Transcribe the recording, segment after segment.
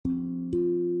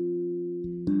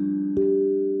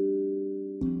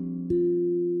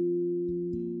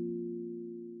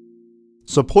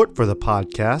Support for the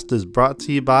podcast is brought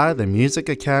to you by the Music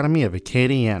Academy of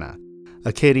Acadiana.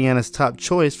 Acadiana's top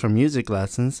choice for music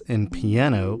lessons in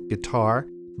piano, guitar,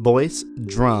 voice,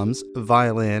 drums,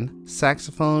 violin,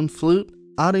 saxophone, flute,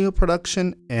 audio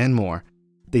production, and more.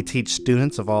 They teach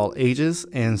students of all ages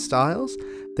and styles.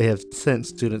 They have sent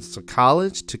students to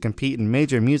college to compete in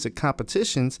major music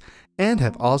competitions and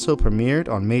have also premiered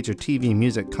on major TV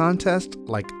music contests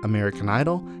like American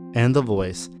Idol and The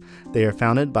Voice. They are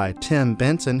founded by Tim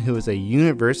Benson, who is a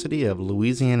University of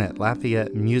Louisiana at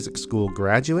Lafayette Music School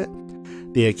graduate.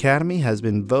 The Academy has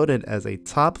been voted as a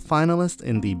top finalist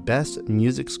in the Best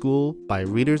Music School by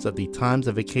readers of the Times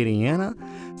of Acadiana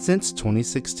since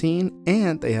 2016,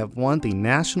 and they have won the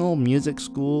National Music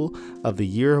School of the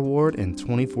Year Award in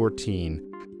 2014.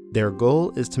 Their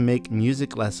goal is to make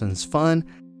music lessons fun,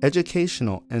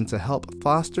 educational, and to help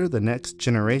foster the next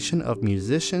generation of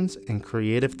musicians and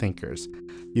creative thinkers.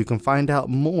 You can find out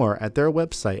more at their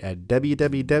website at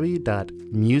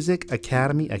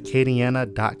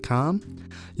www.musicacademyacadiana.com.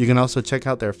 You can also check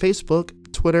out their Facebook,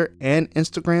 Twitter, and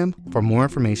Instagram for more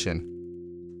information.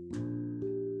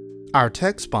 Our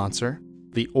tech sponsor,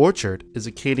 The Orchard, is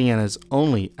Acadiana's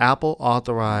only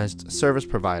Apple-authorized service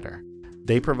provider.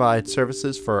 They provide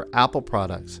services for Apple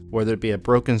products, whether it be a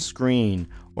broken screen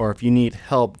or if you need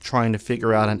help trying to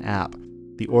figure out an app.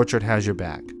 The Orchard has your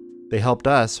back. They helped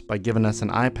us by giving us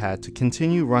an iPad to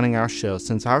continue running our show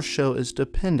since our show is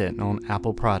dependent on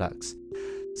Apple products.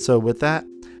 So with that,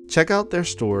 check out their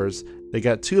stores. They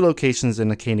got 2 locations in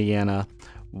Acadiana,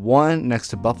 one next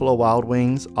to Buffalo Wild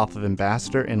Wings off of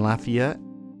Ambassador in Lafayette,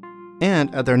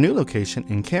 and at their new location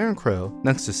in Carencro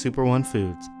next to Super One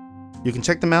Foods. You can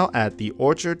check them out at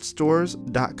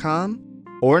theorchardstores.com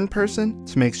or in person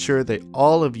to make sure that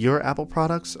all of your Apple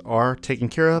products are taken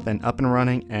care of and up and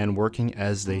running and working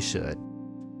as they should.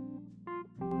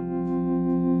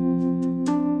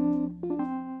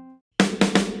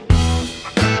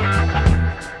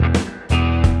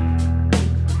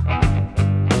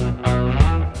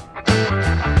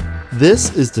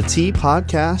 This is the Tea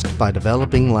Podcast by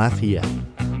Developing Lafayette.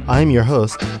 I'm your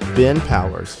host, Ben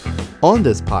Powers. On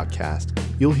this podcast,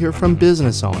 you'll hear from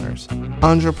business owners,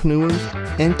 entrepreneurs,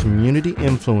 and community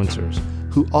influencers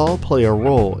who all play a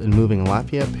role in moving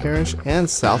Lafayette Parish and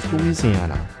South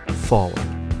Louisiana forward.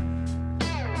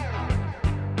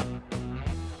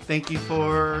 Thank you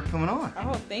for coming on.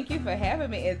 Oh, thank you for having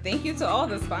me, and thank you to all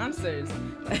the sponsors.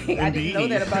 I didn't know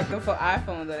that about the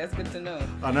iPhone, though. That's good to know.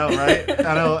 I know, right?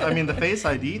 I know. I mean, the Face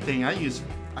ID thing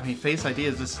Face ID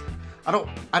is just, I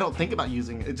don't think about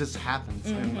using it. It just happens.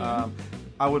 Mm-hmm. And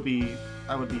I would be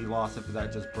lost if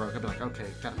that just broke. I'd be like, okay,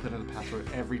 gotta put in the password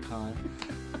every time.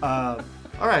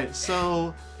 All right,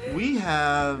 so we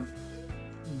have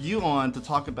you on to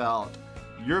talk about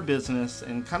your business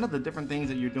and kind of the different things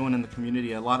that you're doing in the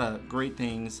community. A lot of great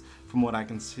things from what I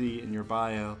can see in your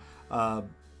bio.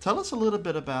 Tell us a little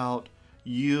bit about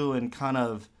you and kind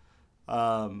of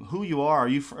who you are. Are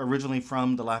you originally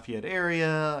from the Lafayette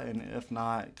area? And if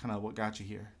not, kind of what got you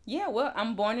here? Yeah, well,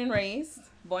 I'm born and raised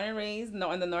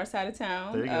on the north side of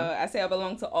town. There you go. I say I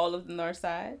belong to all of the north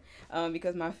side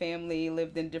because my family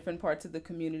lived in different parts of the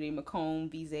community, Macomb,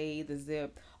 Visay, the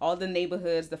Zip, all the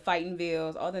neighborhoods, the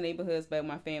Fightonvilles, all the neighborhoods where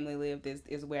my family lived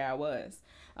is where I was.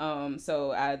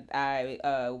 So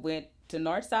I went to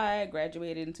Northside,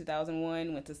 graduated in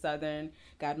 2001, went to Southern,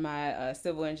 got my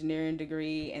civil engineering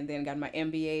degree, and then got my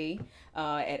MBA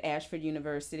at Ashford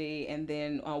University. And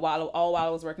then while I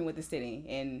was working with the city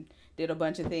and did a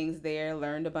bunch of things there,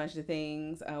 learned a bunch of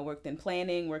things, worked in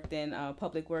planning, worked in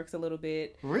public works a little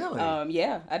bit. Really?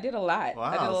 Yeah, I did a lot. Wow.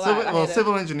 I did a lot.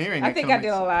 Civil engineering. I think I did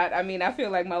a lot. I mean, I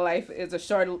feel like my life is a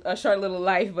short little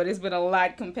life, but it's been a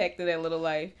lot compact to that little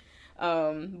life.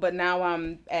 But now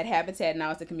I'm at Habitat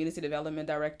now as a community development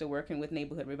director working with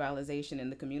neighborhood revitalization in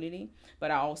the community.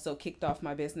 But I also kicked off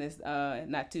my business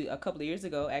a couple of years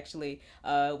ago actually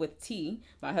with tea.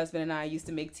 My husband and I used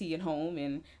to make tea at home,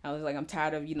 and I was like, I'm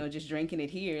tired of just drinking it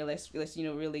here. Let's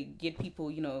really get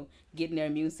people getting their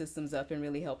immune systems up and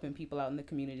really helping people out in the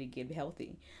community get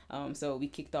healthy. So we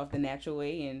kicked off the natural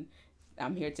way, and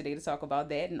I'm here today to talk about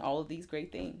that and all of these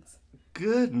great things.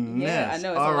 Goodness. Yeah, I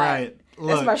know. It's all a right. Lot.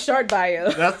 Look, that's my short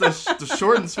bio. That's the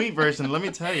short and sweet version. Let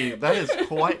me tell you, that is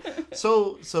quite.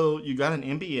 So you got an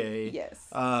MBA. Yes.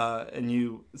 What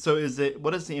is the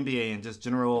MBA in? Just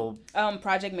general.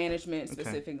 Project management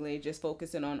specifically, just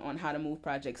focusing on how to move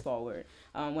projects forward.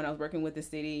 When I was working with the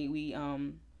city,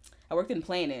 I worked in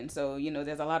planning, so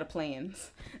there's a lot of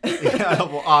plans. Yeah,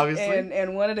 well, obviously.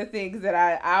 And one of the things that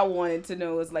I wanted to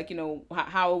know is like,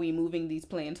 how are we moving these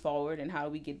plans forward, and how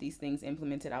do we get these things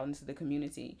implemented out into the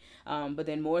community? But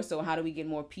then more so, how do we get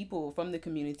more people from the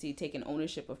community taking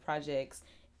ownership of projects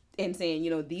and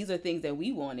saying, these are things that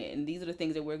we wanted, and these are the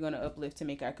things that we're going to uplift to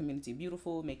make our community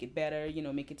beautiful, make it better,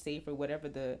 make it safer, whatever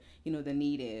the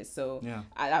need is. So yeah.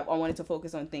 I wanted to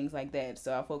focus on things like that.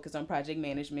 So I focused on project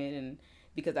management, and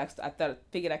because I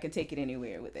figured I could take it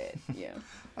anywhere with that. Yeah.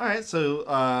 All right.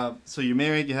 So you're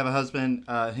married, you have a husband.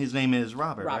 His name is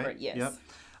Robert, right? Robert, yes.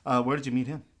 Yep. Where did you meet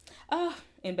him?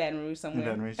 In Baton Rouge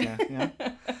somewhere. In Baton Rouge,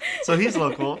 yeah. So he's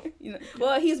local.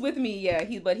 Well, he's with me, yeah.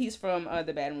 But he's from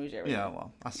the Baton Rouge area. Yeah,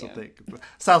 well, I still think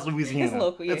South Louisiana. It's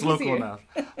local, yeah. It's local enough.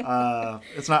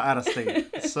 It's not out of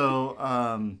state. So,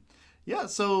 yeah.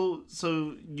 So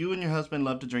you and your husband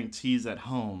love to drink teas at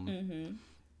home,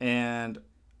 and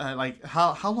like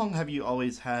how long have you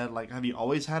always had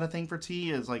a thing for tea?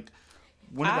 Is like.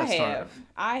 When did that start?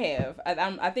 I have.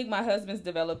 I think my husband's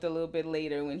developed a little bit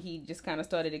later, when he just kind of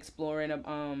started exploring,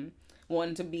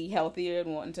 wanting to be healthier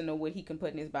and wanting to know what he can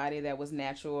put in his body that was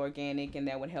natural, organic, and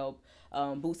that would help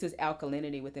boost his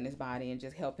alkalinity within his body and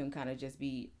just help him kind of just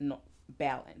be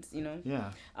balanced,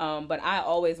 Yeah. But I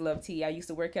always loved tea. I used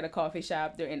to work at a coffee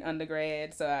shop there in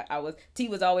undergrad, so tea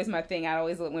was always my thing. I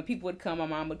always, when people would come, my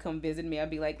mom would come visit me, I'd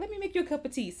be like, let me make you a cup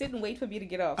of tea, sit and wait for me to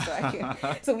get off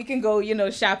so we can go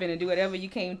shopping and do whatever you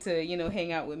came to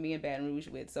hang out with me in Baton Rouge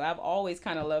with. So I've always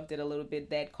kind of loved it a little bit,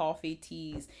 that coffee,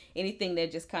 teas, anything that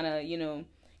just kind of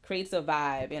creates a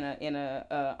vibe and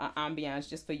a ambiance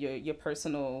just for your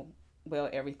personal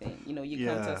everything. You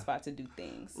come to a spot to do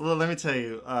things. Well, let me tell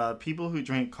you, people who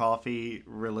drink coffee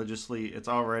religiously, it's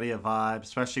already a vibe,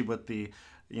 especially with the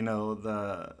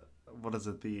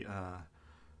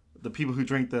people who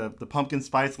drink the pumpkin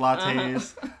spice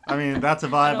lattes. I mean, that's a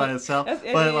vibe by itself.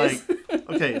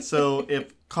 Okay, so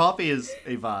if coffee is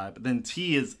a vibe, then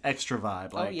tea is extra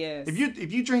vibe. Like, yes.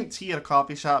 If you drink tea at a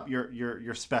coffee shop,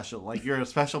 you're special. Like, you're a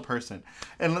special person.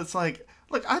 And it's like,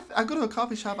 look, I go to a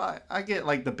coffee shop, I get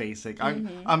like the basic.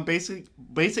 I'm basic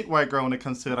white girl when it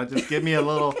comes to it. I just give me a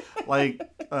little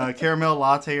caramel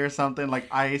latte or something, like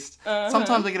iced.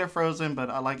 Sometimes I get it frozen, but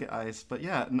I like it iced. But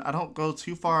yeah, I don't go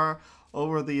too far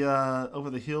over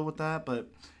the hill with that. But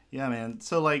yeah, man.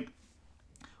 So like,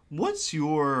 what's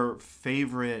your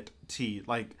favorite tea?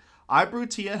 Like, I brew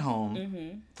tea at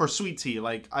home for sweet tea,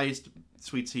 like iced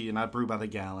sweet tea, and I brew by the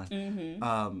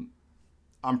gallon.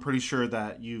 I'm pretty sure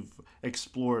that you've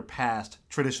explored past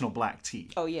traditional black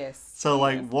tea. Oh, yes. So,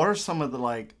 what are some of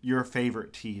the, your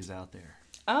favorite teas out there?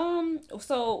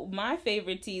 So my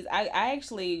favorite teas, I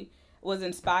actually was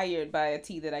inspired by a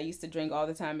tea that I used to drink all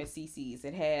the time at CC's.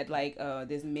 It had,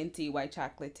 this minty white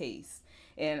chocolate taste.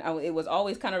 And it was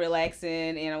always kind of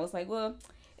relaxing. And I was like, well,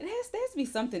 there has to be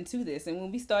something to this. And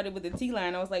when we started with the tea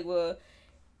line, I was like, well,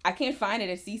 I can't find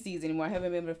it at CC's anymore. I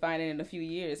haven't been able to find it in a few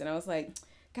years. And I was like,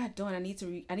 God darn, I need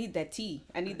that tea.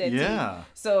 I need that tea.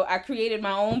 So I created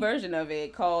my own version of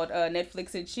it called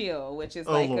Netflix and Chill, which is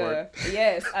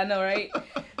yes, I know, right?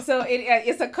 So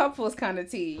it's a couples kind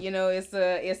of tea. I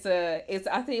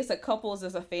think it's a couples,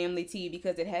 it's a family tea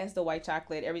because it has the white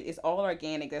chocolate. It's all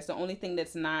organic. That's the only thing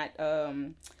that's not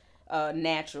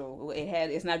natural.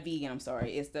 It's not vegan. I'm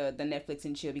sorry. It's the Netflix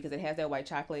and Chill because it has that white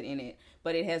chocolate in it,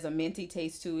 but it has a minty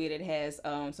taste to it. It has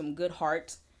some good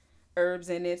heart herbs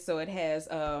in it. So it has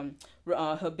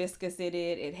hibiscus in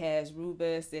it. It has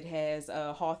rubus. It has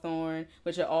hawthorn,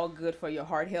 which are all good for your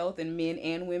heart health in men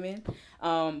and women,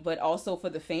 but also for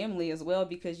the family as well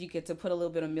because you get to put a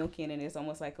little bit of milk in it. It's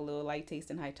almost like a little light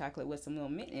tasting hot chocolate with some little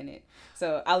mint in it.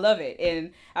 So I love it,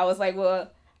 and I was like,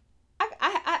 well,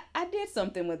 I did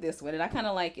something with this one and I kind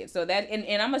of like it. So that,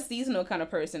 and I'm a seasonal kind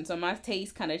of person. So my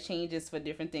taste kind of changes for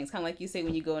different things. Kind of like you say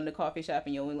when you go in the coffee shop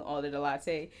and you only order the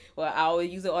latte. Well, I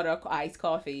always usually order iced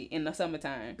coffee in the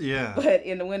summertime. Yeah. But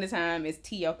in the wintertime, it's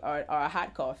tea or a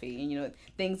hot coffee. And,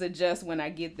 things adjust when I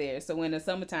get there. So in the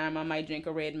summertime, I might drink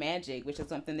a Red Magic, which is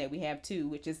something that we have too,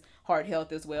 which is heart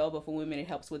health as well. But for women, it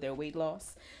helps with their weight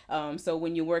loss. So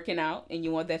when you're working out and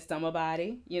you want that summer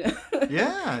body, it's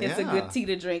a good tea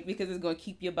to drink because it's going to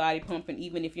keep your body pumping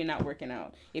even if you're not working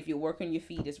out. If you're working your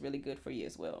feet, it's really good for you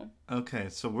as well. Okay,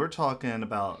 so we're talking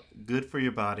about good for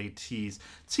your body teas.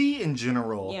 Tea in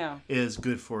general is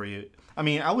good for you. I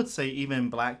mean, I would say even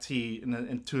black tea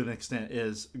to an extent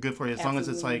is good for you as long as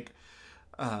it's like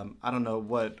I don't know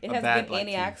what it has good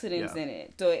antioxidants in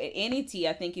it. So any tea,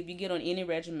 I think if you get on any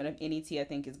regimen of any tea, I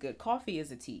think is good. Coffee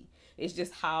is a tea. It's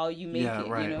just how you make it.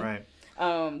 Right, you know? Right.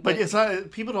 But it's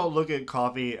not. People don't look at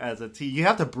coffee as a tea. You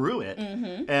have to brew it,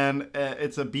 and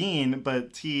it's a bean.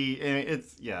 But tea,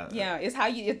 it's Yeah, it's how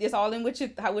you. It's all in what you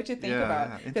think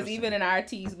about. Because even in our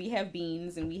teas, we have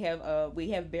beans and we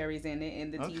have berries in it,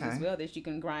 and the teas as well that you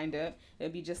can grind up.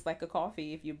 It'll be just like a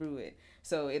coffee if you brew it.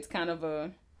 So it's kind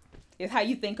of it's how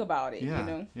you think about it. Yeah, you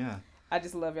know. Yeah. I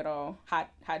just love it all.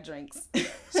 Hot drinks.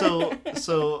 so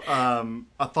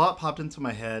a thought popped into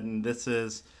my head, and this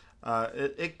is.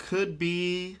 It could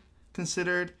be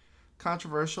considered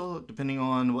controversial depending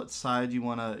on what side you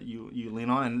wanna you lean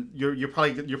on, and you're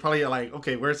probably like,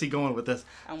 okay, where's he going with this?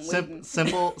 I'm waiting.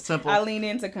 Simple. I lean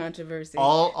into controversy.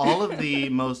 All of the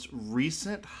most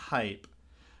recent hype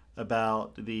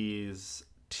about these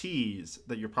teas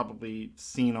that you're probably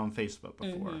seen on Facebook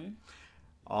before.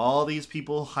 All these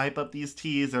people hype up these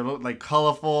teas. They're like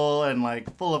colorful and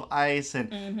like full of ice,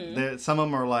 and some of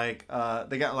them are like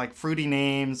they got like fruity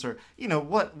names, or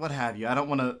what have you. I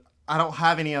don't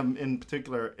have any of them in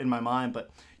particular in my mind, but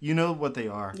you know what they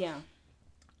are. Yeah.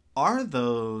 Are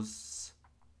those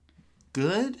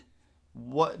good?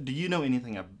 What do you know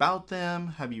anything about them?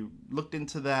 Have you looked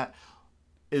into that?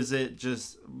 Is it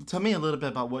just tell me a little bit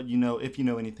about what you know, if you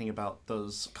know anything about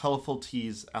those colorful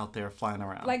teas out there flying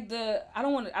around? Like I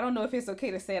don't know if it's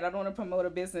okay to say it. I don't want to promote a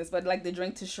business, but like the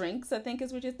drink to shrinks, I think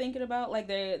is what you're thinking about. Like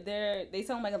they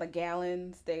sound like the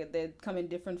gallons. They come in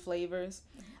different flavors.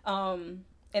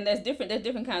 And there's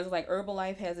different kinds of, like,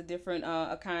 Herbalife has a different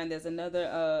a kind. There's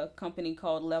another company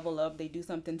called Level Up. They do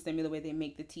something similar where they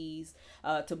make the teas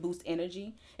to boost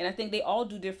energy. And I think they all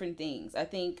do different things. I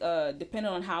think depending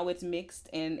on how it's mixed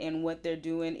and what they're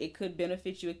doing, it could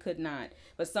benefit you, it could not.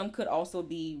 But some could also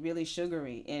be really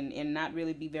sugary and not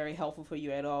really be very helpful for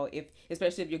you at all,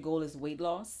 especially if your goal is weight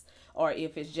loss or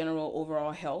if it's general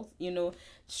overall health.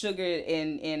 Sugar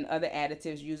and other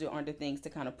additives usually aren't the things to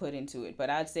kind of put into it. But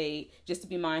I'd say just to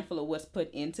be mindful of what's put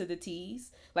into the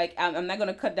teas. Like, I'm not going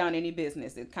to cut down any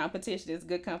business. Competition is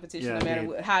good competition, no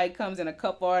matter how it comes in a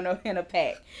cup or in a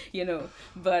pack,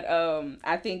 But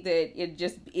I think that it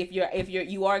just, if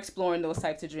you are exploring those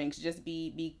types of drinks, just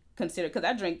be consider, because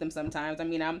I drink them sometimes. I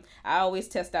mean, I always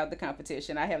test out the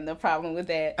competition. I have no problem with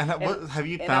that. And what have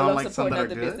you found, like, some that are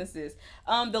good? Businesses.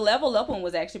 The Level Up one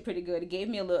was actually pretty good. It gave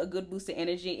me a good boost of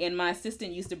energy, and my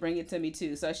assistant used to bring it to me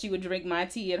too. So she would drink my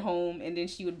tea at home, and then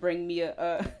she would bring me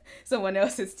someone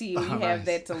else's tea. We have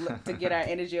that to get our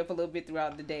energy up a little bit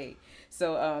throughout the day.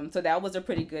 So that was a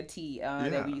pretty good tea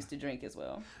that we used to drink as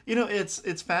well.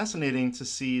 It's fascinating to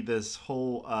see this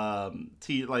whole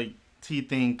tea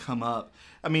thing come up.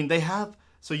 I mean, they have,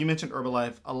 so you mentioned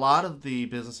Herbalife. A lot of the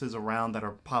businesses around that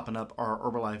are popping up are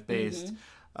Herbalife based.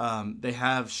 They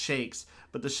have shakes,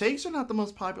 but the shakes are not the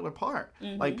most popular part.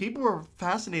 Like, people are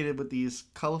fascinated with these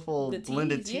colorful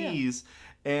blended teas.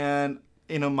 And,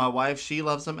 my wife, she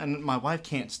loves them, and my wife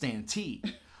can't stand tea.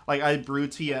 Like, I brew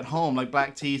tea at home, like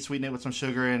black tea, sweeten it with some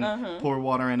sugar and pour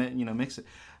water in it and, mix it.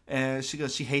 And she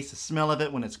goes, she hates the smell of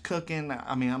it when it's cooking.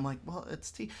 I mean, I'm like, well, it's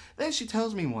tea. Then she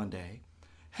tells me one day,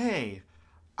 hey,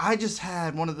 I just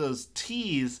had one of those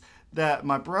teas that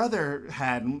my brother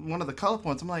had, one of the colorful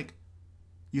ones. I'm like,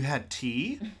 you had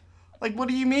tea? Like, what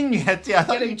do you mean you had tea? I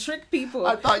thought you trick people.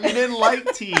 I thought you didn't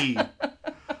like tea.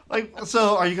 Like,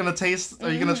 so are you gonna taste? Are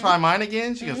you gonna try mine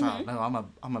again? She goes, oh no,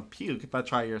 I'm a puke if I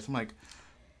try yours. I'm like,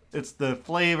 it's the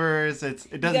flavors.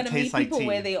 It doesn't taste like tea. You gotta meet people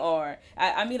where they are.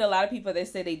 I meet a lot of people that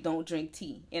say they don't drink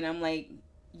tea, and I'm like,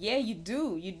 yeah, you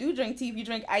do. You do drink tea. If you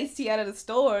drink iced tea out of the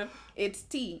store, it's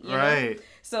tea. You know?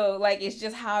 So, like, it's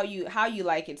just how you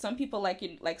like it. Some people like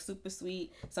it like super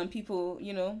sweet. Some people,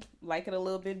 like it a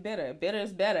little bit bitter. Bitter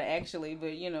is better, actually. But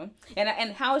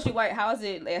and how is your wife? How is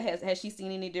it? Has she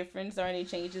seen any difference or any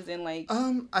changes in, like?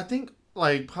 I think,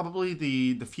 like, probably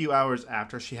the few hours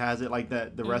after she has it, like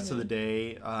that the rest of the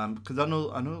day. Because I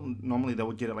know normally they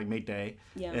would get it like midday.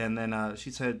 Yeah. And then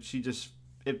she said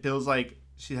it feels like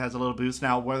she has a little boost.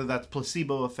 Now, whether that's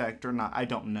placebo effect or not, I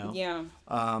don't know. Yeah.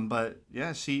 But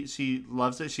yeah, she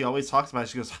loves it. She always talks about it.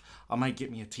 She goes, I might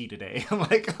get me a tea today. I'm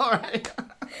like, all right.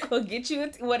 Well, get you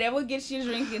whatever gets you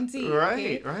drinking tea. Right,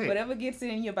 okay? Right. Whatever gets it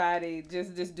in your body,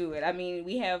 just do it. I mean,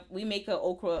 we make a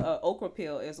okra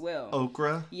pill as well.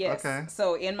 Okra? Yes. Okay.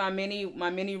 So in my mini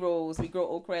rolls, we grow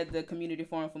okra at the community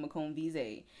farm for Macomb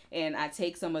VZ, and I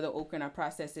take some of the okra and I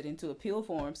process it into a pill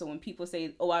form. So when people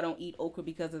say, "Oh, I don't eat okra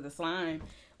because of the slime,"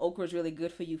 okra is really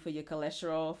good for you, for your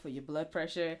cholesterol, for your blood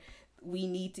pressure. We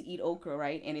need to eat okra,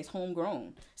 right? And it's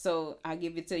homegrown. So I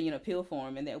give it to pill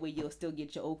form, and that way you'll still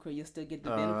get your okra. You'll still get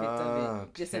the benefits of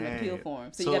it just in the pill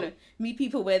form. So you gotta meet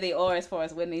people where they are as far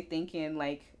as when they're thinking,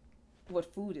 like,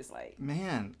 what food is like.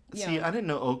 Man, Yeah. see, I didn't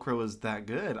know okra was that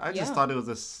good. I just thought it was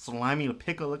a slimy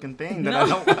pickle-looking thing that No. I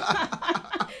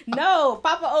don't. No,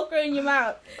 pop an okra in your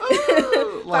mouth.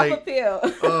 Like, pop a pill.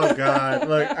 Oh God!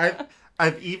 Like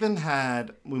I've even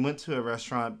had. We went to a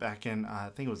restaurant back in I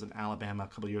think it was in Alabama a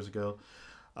couple of years ago.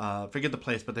 Forget the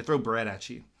place, but they throw bread at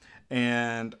you,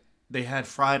 and they had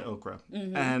fried okra,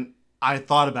 and I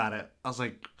thought about it. I was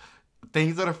like,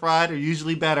 things that are fried are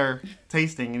usually better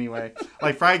tasting anyway.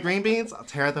 Like fried green beans, I'll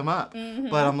tear them up,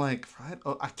 but I'm like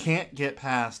I can't get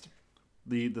past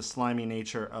the slimy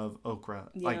nature of okra.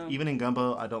 Yeah. Like even in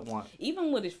gumbo, I don't want.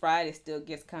 Even when it's fried, it still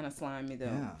gets kind of slimy though.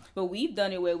 Yeah. But we've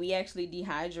done it where we actually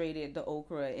dehydrated the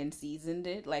okra and seasoned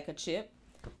it like a chip,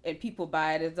 and people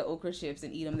buy it as the okra chips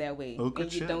and eat them that way. Okra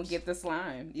and you chips? don't get the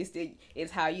slime.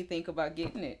 It's how you think about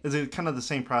getting it. Is it kind of the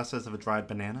same process of a dried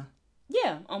banana?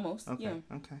 Yeah, almost. Okay.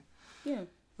 Yeah. Okay. Yeah.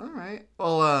 All right.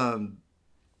 Well,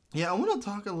 yeah, I want to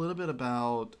talk a little bit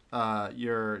about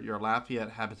your Lafayette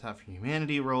Habitat for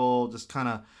Humanity role. Just kind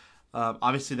of,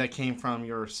 obviously that came from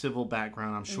your civil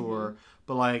background, I'm sure.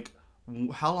 But like,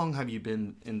 how long have you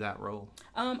been in that role?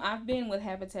 I've been with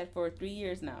Habitat for 3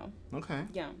 years now. Okay.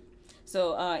 Yeah.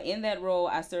 So in that role,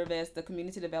 I serve as the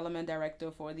Community Development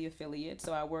Director for the affiliate.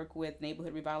 So I work with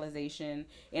neighborhood revitalization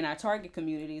in our target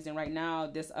communities. And right now,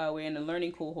 we're in a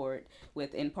learning cohort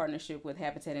in partnership with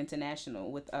Habitat International,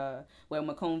 where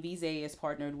Macomb Vise is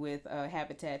partnered with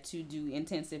Habitat to do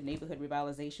intensive neighborhood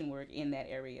revitalization work in that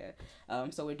area.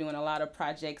 So we're doing a lot of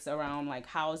projects around like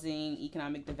housing,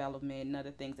 economic development, and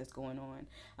other things that's going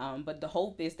on. But the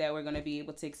hope is that we're going to be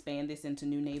able to expand this into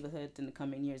new neighborhoods in the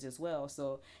coming years as well.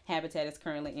 So Habitat is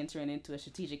currently entering into a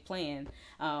strategic plan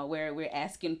where we're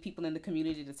asking people in the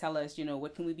community to tell us,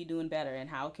 what can we be doing better and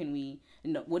how can we,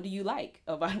 what do you like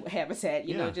about Habitat?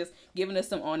 Just giving us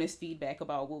some honest feedback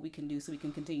about what we can do so we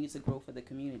can continue to grow for the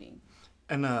community.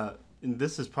 And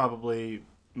this is probably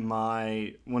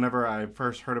whenever I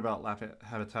first heard about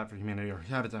Habitat for Humanity or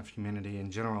Habitat for Humanity in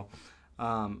general,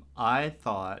 I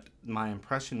thought my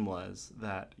impression was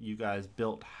that you guys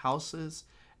built houses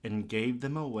and gave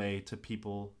them away to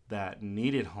people that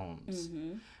needed homes.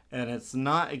 And it's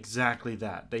not exactly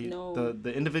that.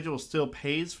 The individual still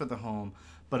pays for the home,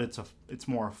 but it's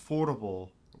more affordable.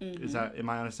 Am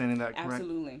I understanding that correct?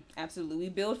 Absolutely. We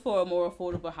build for a more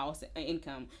affordable house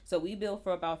income. So we build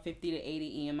for about 50 to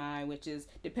 80 EMI, which is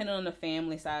depending on the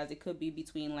family size. It could be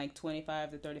between like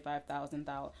 $25,000 to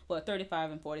 $35,000. Well,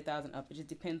 35 and 40,000 up. It just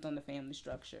depends on the family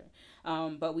structure.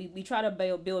 But we try to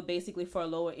build basically for a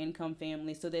lower income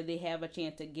family so that they have a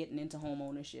chance of getting into home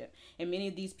ownership. And many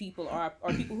of these people are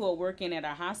people who are working at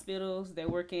our hospitals. They're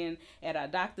working at our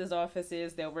doctor's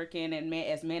offices. They're working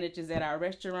as managers at our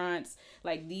restaurants.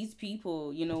 Like these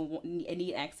people,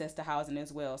 need access to housing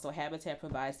as well. So Habitat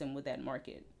provides them with that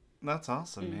market. That's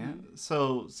awesome, man.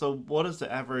 So what does the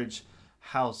average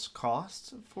house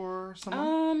cost for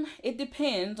someone? It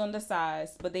depends on the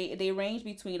size, but they range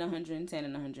between 110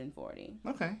 and 140.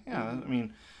 Okay, yeah. I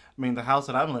mean, the house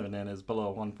that I'm living in is below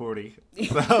 140.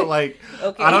 So, like,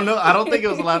 okay. I don't know. I don't think it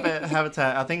was a Lafayette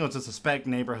Habitat. I think it was just a spec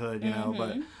neighborhood,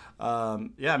 But,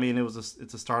 yeah, I mean,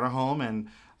 it's a starter home, and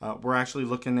we're actually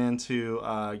looking into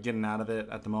getting out of it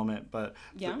at the moment. But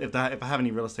if I have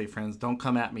any real estate friends, don't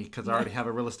come at me because I already have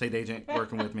a real estate agent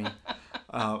working with me.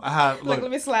 Let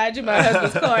me slide you my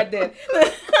husband's card then.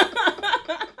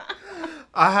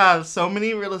 I have so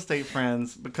many real estate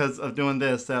friends because of doing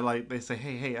this that like they say,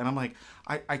 hey, and I'm like,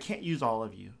 I can't use all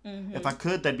of you. If I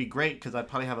could, that'd be great because I'd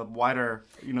probably have a wider,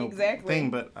 thing.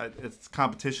 But it's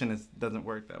competition. It doesn't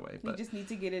work that way. But you just need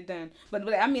to get it done. But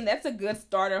I mean, that's a good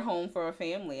starter home for a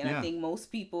family, and I think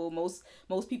most people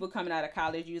coming out of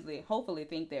college hopefully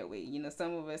think that way.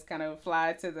 Some of us kind of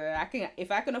fly to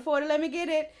if I can afford it, let me get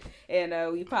it,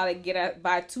 and we probably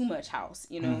buy too much house,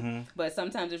 But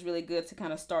sometimes it's really good to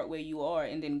kind of start where you are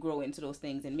and then grow into those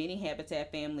things. And many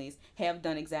Habitat families have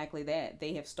done exactly that.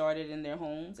 They have started in their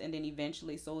homes and then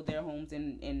eventually sold their homes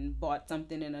and bought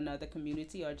something in another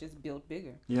community or just built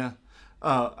bigger. Yeah.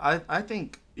 I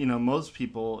think, most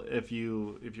people, if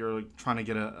you're trying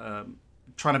to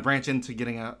trying to branch into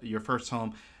getting your first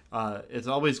home, it's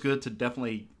always good to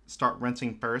definitely start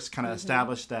renting first, kind of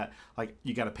establish that like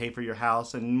you got to pay for your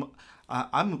house. And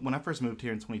when I first moved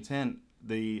here in 2010,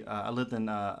 I lived in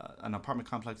an apartment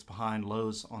complex behind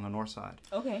Lowe's on the north side.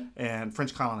 Okay. And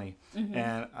French Colony,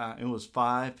 and it was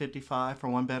 $555 for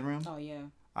one bedroom. Oh yeah.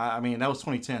 I mean that was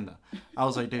 2010 though. I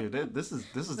was like, dude, this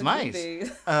is nice.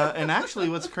 And actually,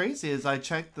 what's crazy is I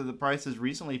checked the prices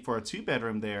recently for a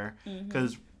 2-bedroom there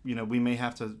because we may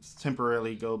have to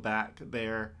temporarily go back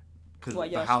there because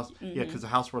the house, because the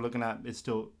house we're looking at is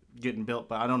still getting built,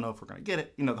 but I don't know if we're gonna get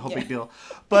it. The whole big deal.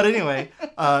 But anyway,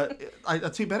 a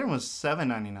 2-bedroom was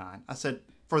 $799. I said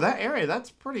for that area, that's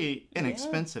pretty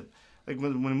inexpensive. Like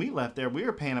when we left there, we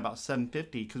were paying about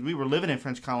 $750 because we were living in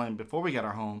French Colony before we got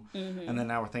our home, and then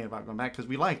now we're thinking about going back because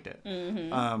we liked it.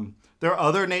 There are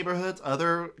other neighborhoods,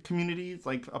 other communities,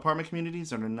 like apartment communities,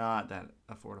 that are not that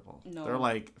affordable. No. They're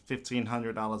like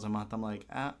 $1,500 a month. I'm like,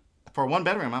 for a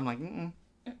 1-bedroom, I'm like,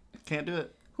 can't do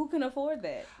it. Who can afford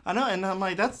that? I know, and I'm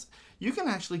like, you can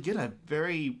actually get a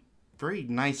very, very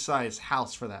nice sized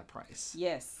house for that price.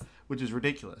 Yes. Which is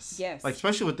ridiculous. Yes. Like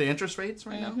especially with the interest rates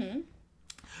right now.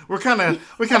 We kind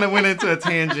of went into a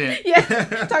tangent. Yeah,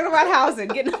 talking about housing,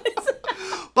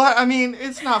 But I mean,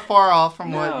 it's not far off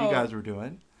from what you guys were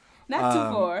doing. Not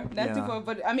too far, too far.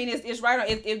 But I mean, it's right on.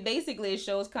 It basically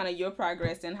shows kind of your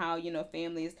progress and how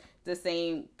families the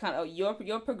same kind of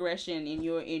your progression in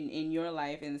your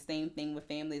life, and the same thing with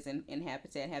families and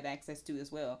Habitat have access to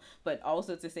as well. But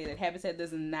also to say that Habitat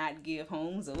does not give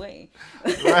homes away.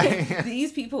 Right.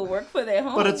 These people work for their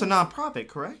homes. But it's a nonprofit,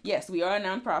 correct? Yes, we are a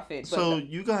nonprofit. So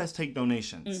you guys take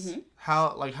donations.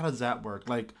 How does that work?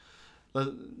 Like,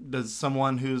 does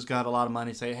someone who's got a lot of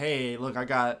money say, "Hey, look, I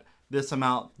got this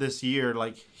amount this year,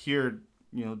 like here,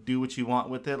 do what you want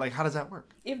with it"? Like, how does that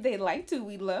work? If they'd like to,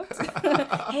 we'd love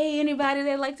to. Hey, anybody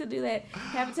that'd like to do that,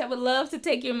 Habitat would love to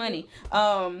take your money.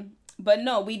 But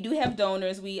no, we do have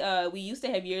donors. We used to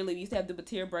have yearly. We used to have the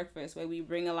Batir Breakfast, where we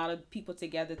bring a lot of people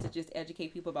together to just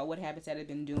educate people about what Habitat has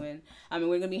been doing. I mean,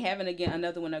 we're gonna be having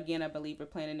another one again. I believe we're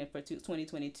planning it for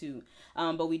 2022.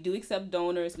 But we do accept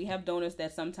donors. We have donors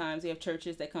that sometimes we have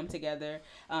churches that come together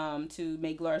to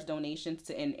make large donations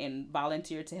and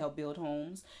volunteer to help build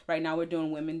homes. Right now, we're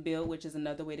doing Women Build, which is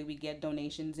another way that we get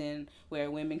donations in,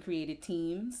 where women created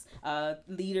teams.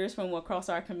 Leaders from across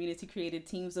our community created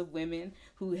teams of women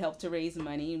who helped to raise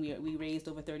money, and we raised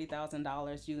over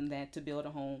 $30,000 using that to build a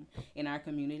home in our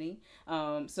community.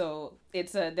 So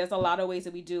there's a lot of ways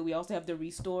that we do. We also have the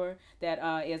Restore that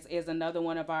is another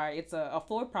one of it's a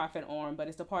for-profit arm, but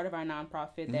it's a part of our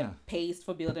nonprofit that pays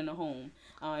for building a home.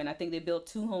 And I think they built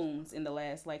 2 homes in the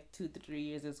last 2 to 3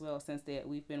 years as well since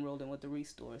we've been rolling with the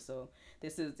Restore. So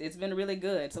it's been really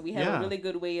good. So we have a really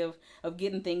good way of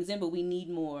getting things in, but we need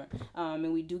more.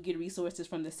 And we do get resources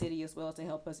from the city as well to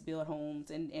help us build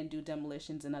homes and do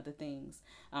demolitions and other things.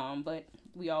 But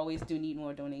we always do need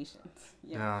more donations.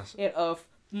 Of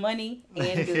money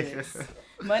and goods.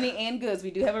 Money and goods.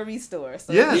 We do have a Restore.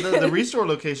 So. Yeah, the Restore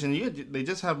location, they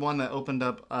just had one that opened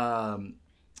up.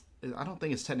 I don't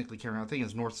think it's technically Cameron. I think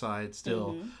it's North Side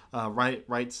still,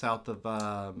 right south of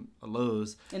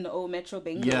Lowe's. In the old Metro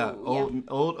Bingo. Yeah,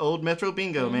 old Metro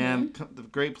Bingo, man.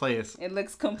 Great place. It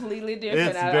looks completely different.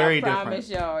 It's very different. I promise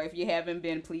y'all, if you haven't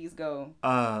been, please go.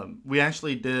 We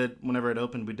actually did, whenever it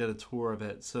opened, we did a tour of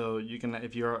it. So you can,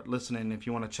 if you're listening, if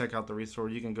you want to check out the Restore,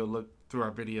 you can go look through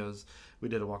our videos. We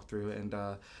did a walkthrough, and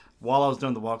while I was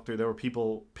doing the walkthrough, there were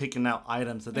people picking out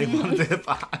items that they wanted to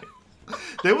buy.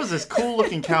 There was this cool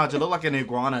looking couch. It looked like an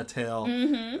iguana tail,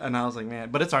 and I was like, man,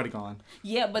 but it's already gone.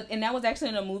 Yeah, and that was actually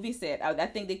in a movie set. I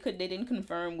think they didn't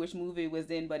confirm which movie it was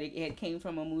in, but it came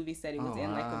from a movie set. It was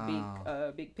in like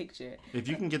a big picture. If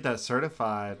you can get that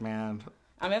certified, man.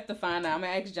 I'm gonna have to find out. I'm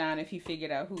gonna ask John if he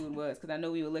figured out who it was, because I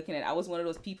know we were looking at. I was one of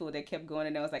those people that kept going,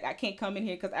 and I was like, I can't come in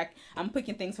here because I'm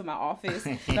picking things for my office,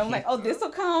 and I'm like, oh, this will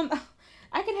come.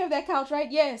 I can have that couch, right?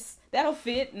 Yes, that'll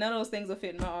fit. None of those things will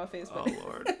fit in my office. But... Oh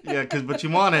Lord, yeah, but you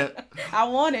want it. I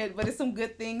want it, but it's some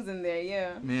good things in there,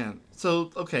 yeah. Man, so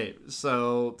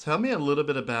tell me a little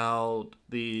bit about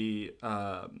the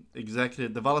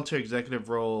volunteer executive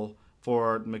role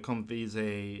for the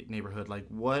McComb-Vesey neighborhood.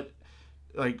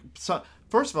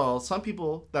 First of all, some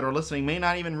people that are listening may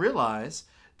not even realize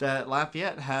that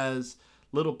Lafayette has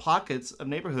little pockets of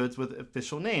neighborhoods with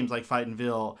official names like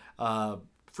Fightonville,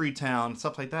 Freetown,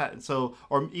 stuff like that. So,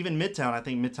 or even Midtown. I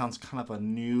think Midtown's kind of a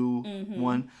new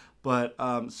one. But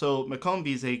so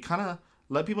McComb-Vesey, kind of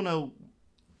let people know,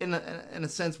 in a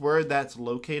sense, where that's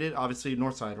located. Obviously,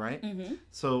 North Side, right?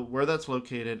 So where that's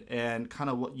located and kind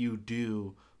of what you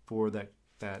do for that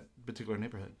particular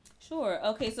neighborhood. Sure.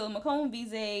 Okay, so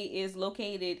McComb-Vesey is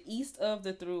located east of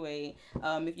the Thruway.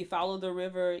 If you follow the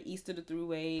river east of the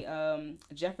Thruway,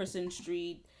 Jefferson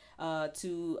Street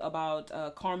to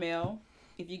about Carmel.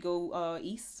 If you go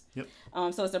east, Yep.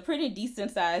 So it's a pretty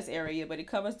decent sized area, but it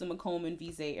covers the Macomb and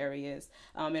Visay areas.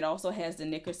 It also has the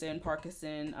Nickerson,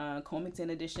 Parkinson, Comington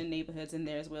Addition neighborhoods in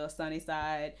there as well.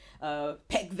 Sunnyside,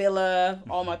 Peck Villa,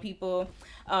 all my people.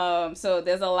 So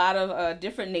there's a lot of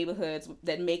different neighborhoods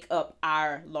that make up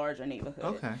our larger neighborhood.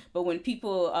 Okay. But when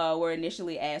people were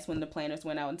initially asked, when the planners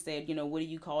went out and said, what do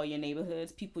you call your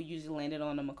neighborhoods? People usually landed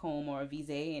on a Macomb or a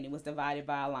Visay, and it was divided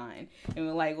by a line. And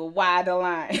we're like, well, why the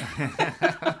line?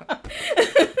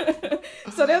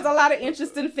 So there's a lot of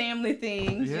interesting family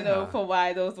things, for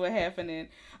why those were happening.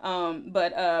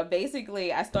 But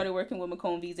basically, I started working with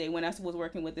Macomb Visay when I was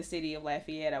working with the city of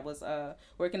Lafayette. I was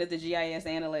working as the GIS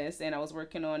analyst, and I was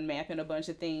working on mapping a bunch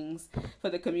of things for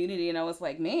the community. And I was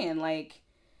like, man,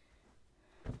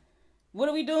 what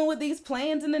are we doing with these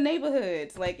plans in the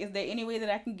neighborhoods? Is there any way that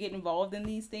I can get involved in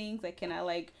these things? Can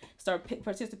I start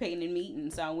participating in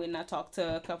meetings? So I went and I talked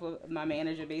to a couple of my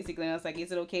manager basically, and I was like,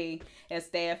 is it okay as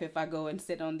staff if I go and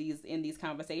sit on these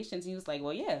conversations? And he was like,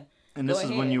 well, yeah. And this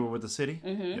is when you were with the city?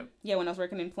 Mm-hmm. Yep. Yeah, when I was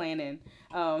working in planning.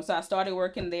 So I started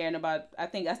working there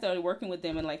I started working with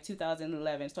them in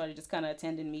 2011. Started just kind of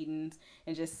attending meetings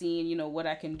and just seeing, what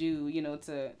I can do,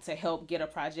 to help get a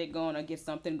project going or get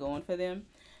something going for them.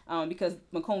 Because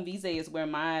Macomb Visay is where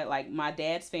my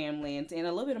dad's family and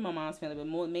a little bit of my mom's family,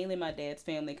 but mainly my dad's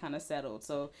family kind of settled.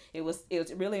 So it was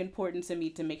really important to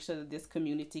me to make sure that this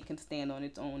community can stand on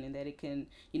its own and that it can,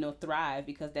 thrive,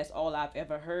 because that's all I've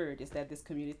ever heard is that this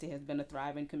community has been a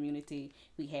thriving community.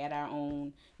 We had our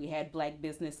own, we had Black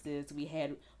businesses, we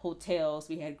had hotels,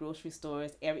 we had grocery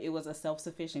stores. It was a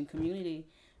self-sufficient community,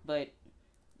 but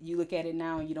you look at it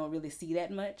now and you don't really see that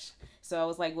much. So I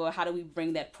was like, well, how do we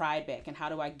bring that pride back, and how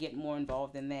do I get more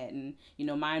involved in that? And,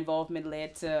 my involvement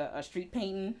led to a street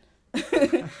painting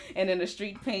and then the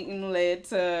street painting led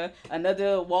to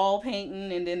another wall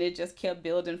painting, and then it just kept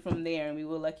building from there. And we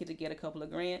were lucky to get a couple of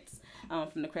grants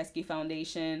from the Kresge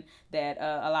Foundation that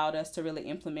allowed us to really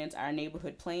implement our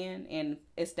neighborhood plan and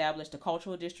established a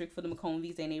cultural district for the Macomb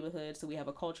Visay neighborhood. So we have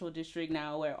a cultural district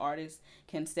now where artists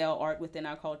can sell art within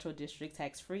our cultural district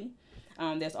tax-free.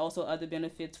 There's also other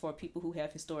benefits for people who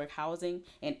have historic housing,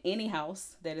 and any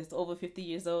house that is over 50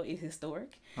 years old is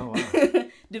historic. Oh, wow.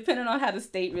 Depending on how the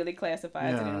state really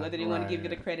classifies it and whether they want to give you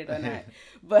the credit or not.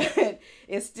 But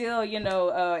it's still,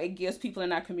 it gives people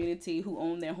in our community who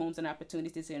own their homes an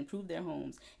opportunity to improve their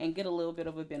homes and get a little bit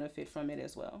of a benefit from it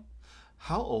as well.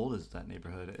 How old is that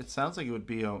neighborhood? It sounds like it would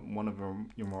be one of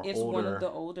your more older. It's one of the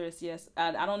oldest, yes.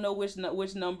 I don't know which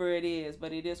number it is,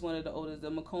 but it is one of the oldest. The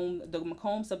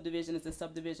Macomb subdivision is the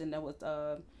subdivision that was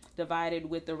divided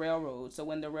with the railroad. So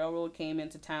when the railroad came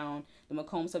into town, the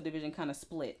Macomb subdivision kind of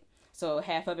split. So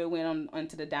half of it went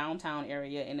onto the downtown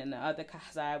area, and then the other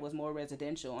side was more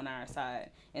residential on our side.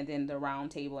 And then the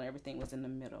round table and everything was in the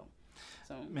middle.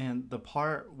 So, man, the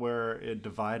part where it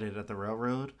divided at the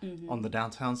railroad on the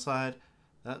downtown side,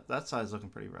 that side's looking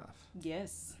pretty rough.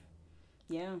 Yes.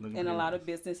 Yeah. And a lot of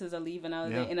businesses are leaving out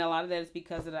of there. And a lot of that is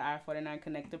because of the I-49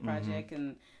 Connector project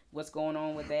and what's going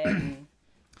on with that. And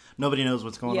nobody knows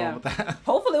what's going on with that.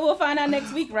 Hopefully we'll find out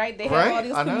next week, right? They have all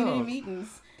these community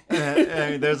meetings.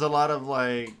 and there's a lot of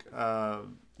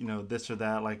this or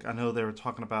that. I know they were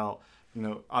talking about,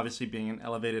 obviously being an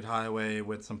elevated highway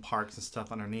with some parks and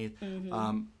stuff underneath.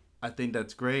 Mm-hmm. I think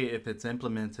that's great if it's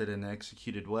implemented and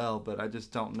executed well, but I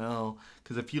just don't know.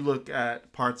 Because if you look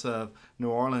at parts of New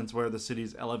Orleans where the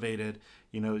city's elevated,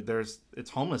 it's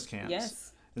homeless camps.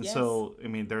 Yes. And so,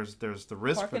 there's the risk for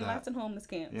that. Parking lots and homeless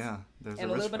camps. Yeah. There's and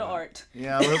a little bit of art.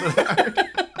 Yeah, a little bit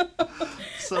of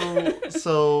art.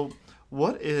 So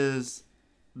what is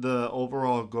the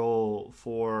overall goal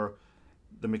for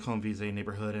the Macomb Visay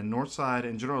neighborhood and Northside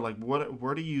in general?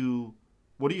 What do you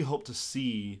hope to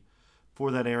see for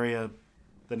that area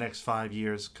the next 5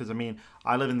 years? Because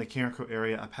I live in the Carencro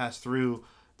area. I pass through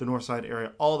the Northside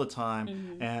area all the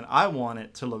time, and I want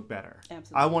it to look better.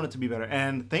 Absolutely. I want it to be better,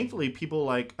 and thankfully people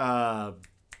like the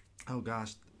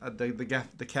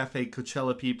Cafe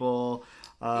Coachella people.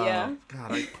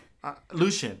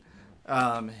 Lucian,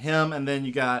 him, and then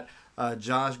you got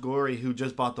Josh Gorey, who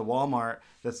just bought the Walmart.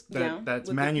 That's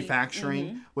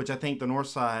manufacturing, which I think the North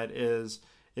Side is.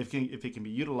 If it can be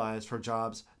utilized for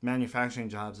jobs, manufacturing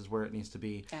jobs is where it needs to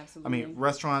be. Absolutely.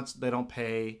 Restaurants, they don't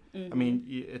pay.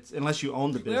 It's unless you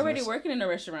own the business. We're already working in the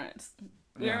restaurants.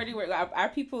 We already work. Our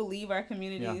people leave our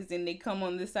communities and they come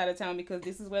on this side of town because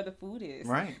this is where the food is.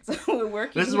 Right. So we're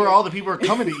working. This is where all the people are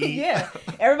coming to eat. Yeah,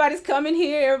 everybody's coming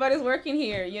here. Everybody's working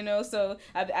here. You know, so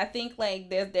I think like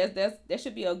there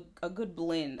should be a good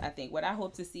blend. I think what I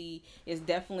hope to see is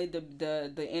definitely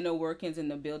the inner workings and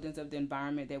the buildings of the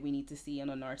environment that we need to see on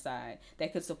the north side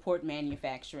that could support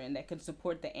manufacturing, that could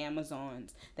support the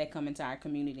Amazons that come into our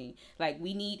community. Like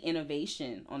we need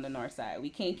innovation on the north side. We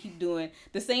can't keep doing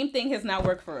the same thing. Has not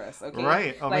worked for us. Okay,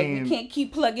 right. I mean, we can't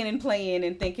keep plugging and playing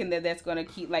and thinking that that's gonna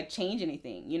keep like change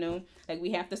anything. You know, like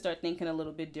we have to start thinking a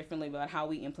little bit differently about how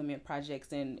we implement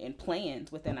projects and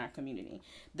plans within our community.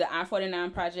 The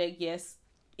I-49 project, yes,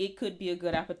 it could be a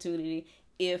good opportunity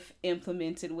if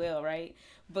implemented well, right?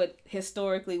 But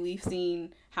historically, we've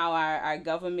seen how our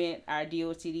government, our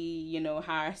DOTD, you know,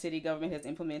 how our city government has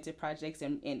implemented projects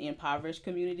in impoverished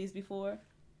communities before.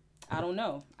 I don't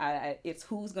know. It's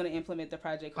who's going to implement the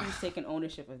project, who's taking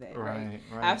ownership of that, right?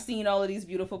 I've seen all of these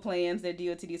beautiful plans that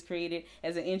DOTD's created.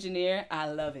 As an engineer, I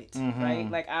love it, right?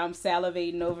 Like, I'm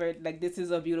salivating over it. Like, this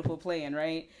is a beautiful plan,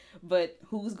 right? But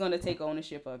who's going to take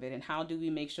ownership of it? And how do we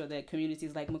make sure that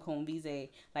communities like Macomb-Vizay,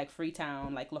 like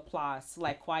Freetown, like LaPlace,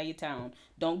 like Quiettown,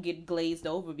 don't get glazed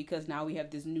over because now we have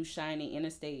this new shiny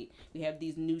interstate. We have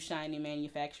these new shiny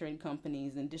manufacturing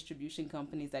companies and distribution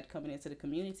companies that coming into the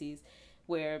communities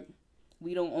where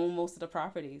we don't own most of the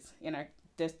properties. And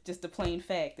just the plain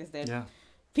fact is that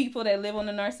people that live on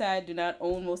the north side do not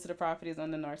own most of the properties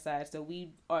on the north side. So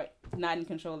we are not in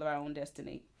control of our own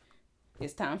destiny.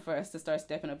 It's time for us to start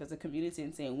stepping up as a community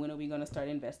and saying, when are we going to start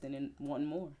investing in wanting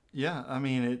more? Yeah, I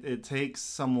mean, it takes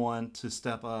someone to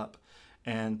step up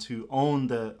and to own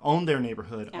their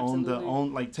neighborhood,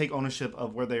 Absolutely. take ownership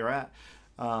of where they are at.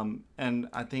 And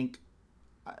I think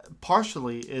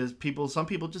partially is some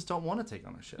people just don't want to take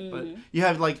ownership. But you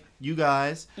have like you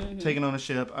guys taking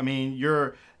ownership. I mean,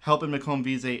 you're helping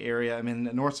Macomb-Vizay area. I mean,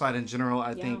 the north side in general,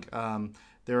 I think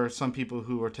there are some people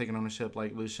who are taking ownership,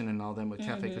 like Lucian and all them with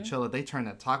Cafe Coachella. They turned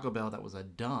that Taco Bell that was a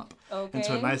dump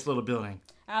into a nice little building.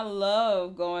 I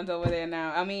love going over there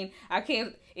now. I mean, I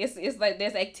can't. It's like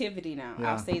there's activity now.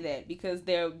 Yeah. I'll say that because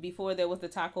before there was the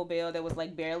Taco Bell, there was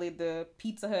like barely the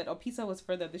Pizza Hut. Or Pizza Hut was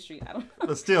further up the street. I don't know.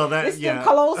 But still, it's still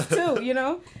close too, you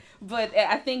know. But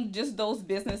I think just those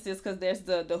businesses, because there's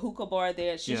the hookah bar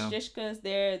there, Shishka's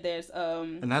there. There's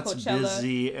and that's Coachella.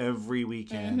 Busy every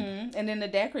weekend. And then the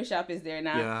daiquiri shop is there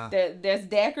now. Yeah. There's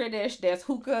daiquiri, there's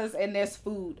hookahs, and there's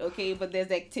food. Okay, but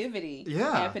there's activity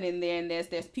happening there, and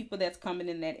there's people that's coming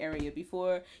in that area.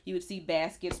 Before you would see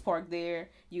baskets parked there,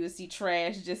 you would see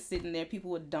trash just sitting there.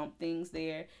 People would dump things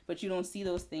there, but you don't see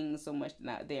those things so much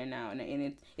there now.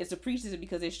 And it's appreciative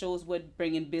because it shows what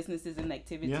bringing businesses and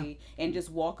activity and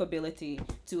just walkability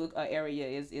to an area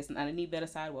is. I need better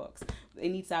sidewalks. They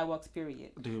need sidewalks,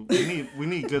 period. Dude, we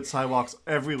need good sidewalks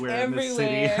everywhere in this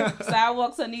city.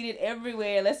 Sidewalks are needed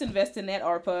everywhere. Let's invest in that,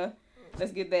 ARPA.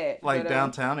 Let's get that. Like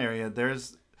downtown area,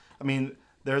 there's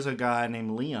a guy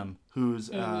named Liam who's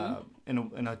in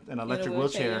an electric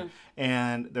wheelchair,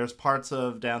 and there's parts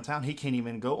of downtown he can't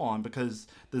even go on because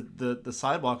the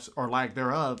sidewalks or lack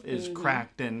thereof is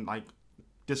cracked and like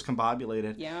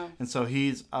discombobulated. Yeah. And so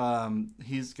he's trying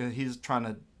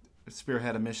to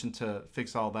spearhead a mission to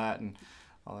fix all that and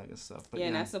all that good stuff. But,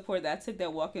 and I support that. I took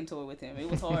that walking tour with him. It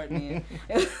was hard, man.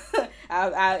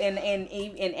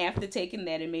 And after taking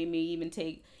that, it made me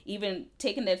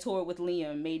taking that tour with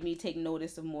Liam made me take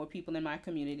notice of more people in my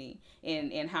community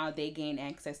and how they gain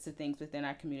access to things within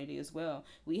our community as well.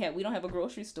 We don't have a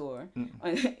grocery store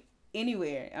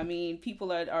anywhere. I mean,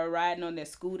 people are riding on their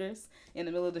scooters in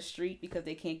the middle of the street because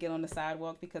they can't get on the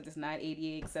sidewalk because it's not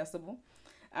ADA accessible.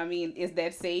 I mean, is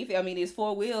that safe? I mean, it's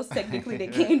four wheels. Technically, they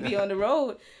can be on the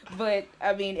road. But,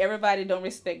 I mean, everybody don't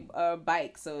respect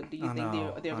bikes. So do you think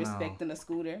they're respecting a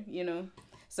scooter, you know?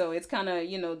 So it's kind of,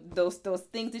 you know, those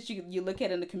things that you look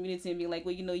at in the community and be like,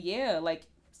 well, you know, like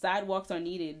sidewalks are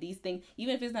needed. These things,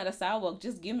 even if it's not a sidewalk,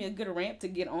 just give me a good ramp to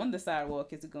get on the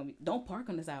sidewalk. Is it going to be? Don't park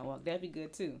on the sidewalk. That'd be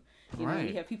good, too. You know,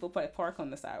 you have people park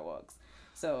on the sidewalks.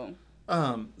 So.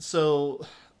 So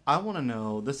I want to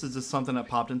know, this is just something that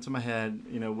popped into my head,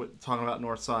 you know, talking about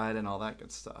Northside and all that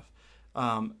good stuff.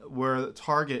 Where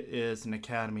Target is an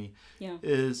academy,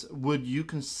 would you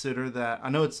consider that, I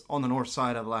know it's on the north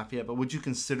side of Lafayette, but would you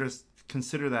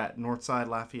consider that north side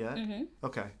Lafayette? Mm-hmm.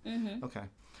 Okay. Mm-hmm. Okay.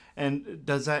 And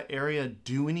does that area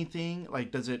do anything?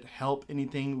 Like, does it help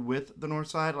anything with the north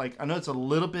side? Like, I know it's a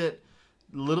little bit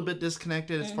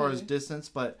disconnected as far as distance,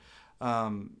 but I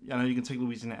know you can take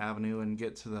Louisiana Avenue and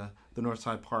get to the north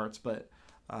side parts, but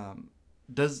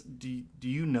do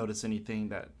you notice anything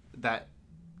that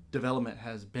development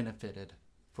has benefited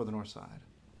for the north side?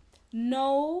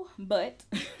 No, but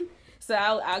so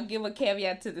I'll give a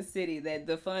caveat to the city that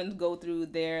the funds go through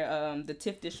their the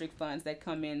TIF district funds that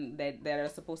come in that are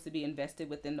supposed to be invested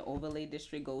within the overlay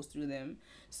district goes through them.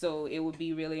 So it would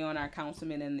be really on our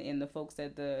councilmen and the folks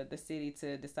at the city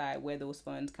to decide where those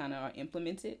funds kind of are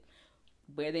implemented.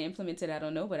 Where they implemented, I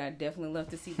don't know, but I definitely love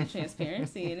to see the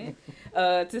transparency in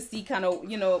it, to see kind of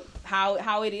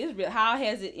how it is, how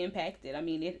has it impacted. I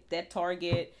mean, that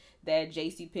Target, that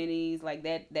J.C. Penney's, like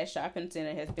that shopping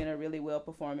center has been a really well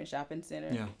performing shopping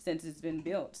center since it's been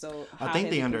built. So I think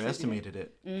they underestimated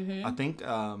it. Mm-hmm. I think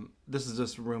this is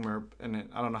just rumor, and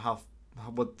I don't know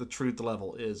what the truth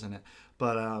level is in it,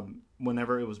 but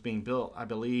whenever it was being built, I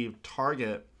believe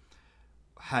Target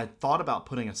had thought about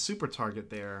putting a super Target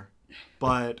there,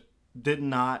 but did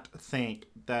not think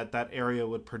that area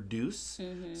would produce.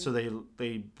 Mm-hmm. So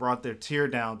they brought their tier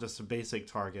down just to basic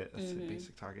Target. Mm-hmm.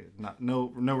 Basic Target,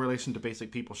 no relation to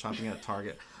basic people shopping at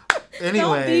Target. Anyway,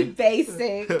 don't be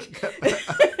basic.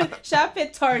 Shop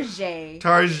at Target.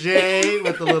 Target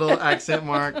with the little accent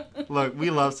mark. Look, we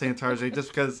love saying Target just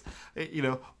because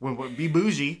when be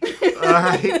bougie. All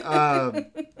right.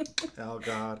 Oh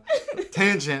God,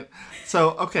 tangent.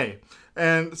 So okay,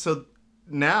 and so.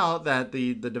 Now that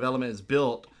the development is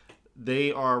built,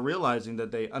 they are realizing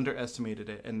that they underestimated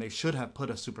it, and they should have put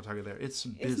a super Target there. It's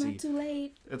busy. It's not too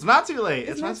late. It's not too late.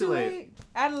 It's not too late.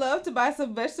 I'd love to buy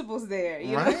some vegetables there.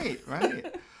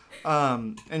 Right.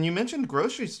 And you mentioned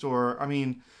grocery store. I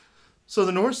mean, so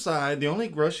the north side, the only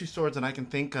grocery stores that I can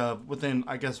think of within,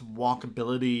 I guess,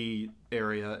 walkability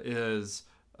area is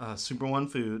Super One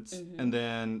Foods, mm-hmm. and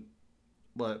then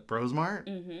what, Bros Mart?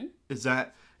 Mm-hmm. Is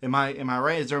that... Am I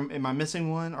right? Am I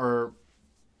missing one or?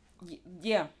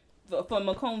 Yeah, for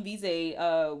Macomb Vise,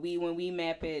 when we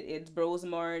map it, it's Bros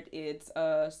Mart, it's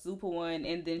Super One,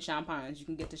 and then Champagnes. You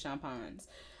can get to Champagnes,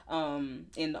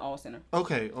 in the All Center.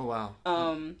 Okay. Oh wow.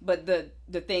 But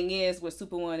the thing is, with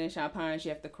Super One and Champagnes, you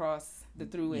have to cross the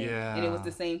thruway, and it was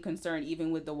the same concern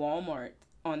even with the Walmart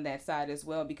on that side as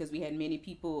well, because we had many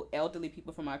people, elderly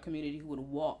people from our community, who would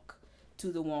walk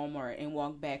to the Walmart and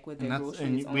walk back with their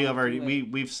groceries.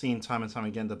 And we've seen time and time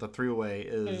again that the thruway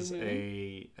is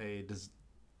mm-hmm.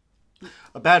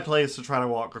 a bad place to try to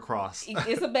walk across.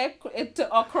 It's a bad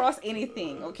across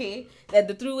anything. Okay, that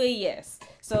the thruway, yes.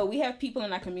 So we have people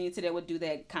in our community that would do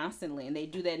that constantly, and they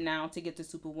do that now to get to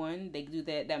Super One. They do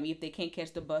that. I mean, if they can't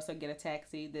catch the bus or get a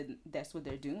taxi, then that's what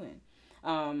they're doing.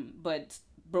 But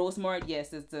Bros Mart,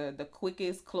 yes, is the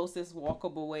quickest, closest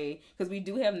walkable way, because we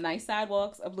do have nice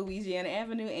sidewalks up Louisiana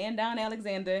Avenue and down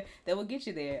Alexander that will get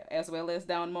you there, as well as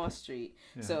down Moss Street.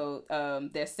 Yeah. So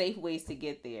there's safe ways to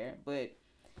get there, but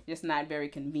just not very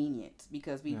convenient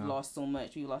because we've lost so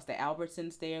much. We lost the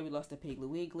Albertsons there. We lost the Piggly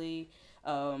Wiggly.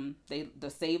 The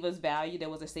Savers Value. There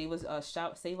was a Savers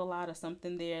shop, Save a Lot or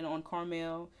something there on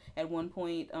Carmel at one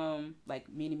point, like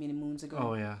many moons ago.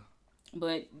 Oh yeah.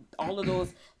 But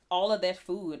all of that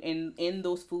food in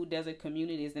those food desert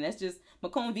communities, and that's just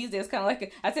Macomb Vista is kind of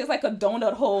like I'd say it's like a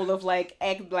donut hole of like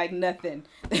nothing.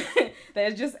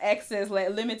 There's just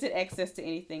limited access to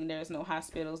anything. There's no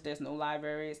hospitals, there's no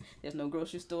libraries, there's no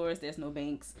grocery stores, there's no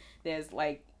banks. There's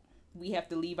we have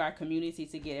to leave our community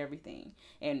to get everything.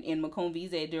 And in Macomb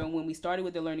Vista, when we started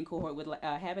with the learning cohort with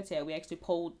Habitat, we actually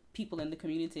polled people in the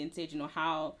community and said,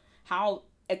 how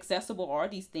accessible are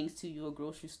these things to you? A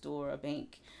grocery store, a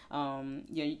bank,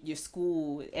 your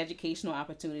school, educational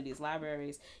opportunities,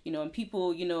 libraries, and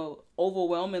people,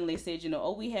 overwhelmingly said,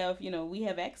 we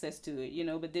have access to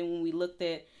it, but then when we looked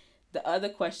at the other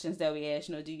questions that we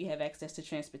asked, do you have access to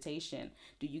transportation?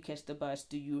 Do you catch the bus?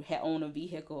 Do you own a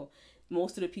vehicle?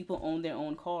 Most of the people own their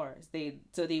own cars. They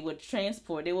would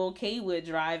transport. They were okay with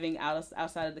driving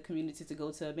outside of the community to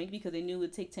go to a bank because they knew it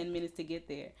would take 10 minutes to get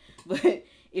there. But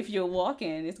if you're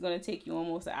walking, it's going to take you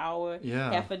almost an hour,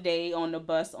 half a day on the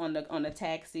bus, on the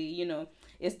taxi.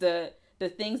 It's the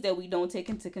things that we don't take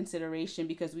into consideration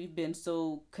because we've been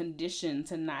so conditioned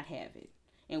to not have it.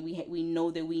 And we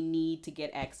know that we need to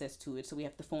get access to it. So we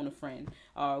have to phone a friend,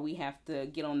 or we have to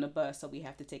get on the bus, or we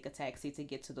have to take a taxi to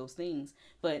get to those things.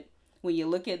 But when you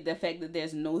look at the fact that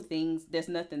there's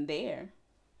nothing there,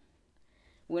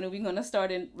 when are we gonna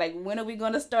start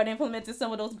implementing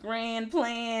some of those grand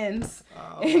plans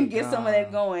and get some of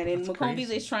that going? And Macomb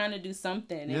is trying to do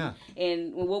something.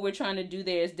 And what we're trying to do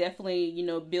there is definitely,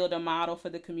 build a model for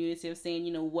the community of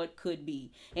saying, what could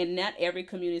be. And not every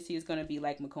community is gonna be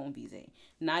like Macomb Vise.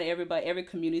 Not every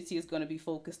community is gonna be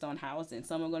focused on housing.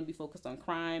 Some are gonna be focused on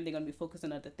crime. They're gonna be focused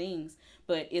on other things.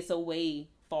 But it's a way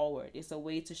forward. It's a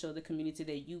way to show the community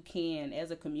that you can,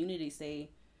 as a community,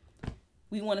 say,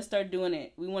 we want to start doing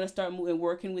it. We want to start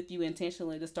working with you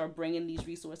intentionally to start bringing these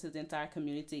resources into our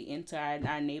community, into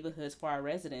our neighborhoods for our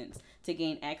residents to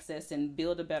gain access and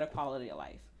build a better quality of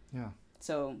life. Yeah.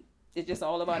 So it's just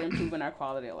all about improving our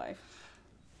quality of life.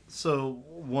 So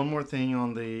one more thing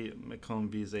on the McComb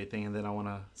Visa thing, and then I want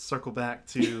to circle back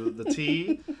to the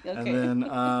tea, okay. And then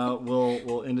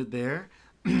we'll end it there.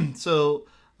 So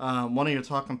one of your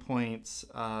talking points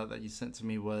that you sent to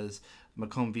me was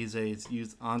McComb Visa's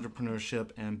Youth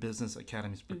Entrepreneurship and Business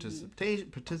Academy's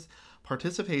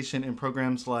participation in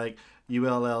programs like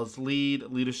ULL's LEAD,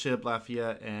 Leadership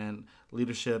Lafayette, and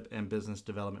Leadership and Business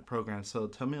Development Programs. So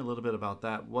tell me a little bit about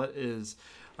that. What is,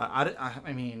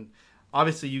 I mean,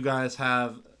 obviously you guys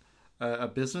have a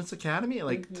business academy.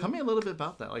 Like, tell me a little bit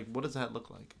about that. Like, what does that look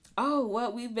like? Oh,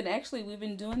 well, we've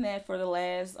been doing that for the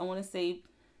last, I want to say,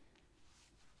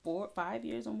 4 or 5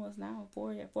 years almost now,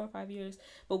 4 or 5 years.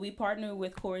 But we partner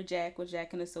with Corey Jack with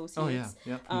Jack and Associates.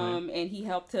 Oh yeah. And he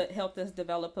helped us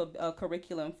develop a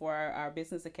curriculum for our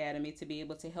business academy to be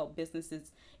able to help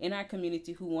businesses in our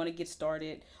community who want to get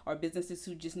started, or businesses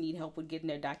who just need help with getting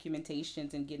their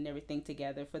documentations and getting everything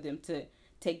together for them to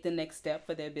take the next step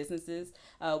for their businesses.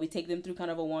 We take them through kind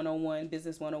of a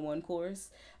business 101 course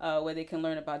where they can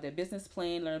learn about their business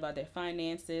plan, learn about their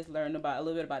finances, learn about a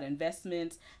little bit about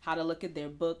investments, how to look at their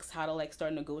books, how to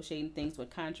start negotiating things with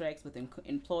contracts with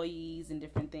employees and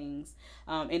different things.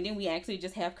 And then we actually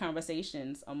just have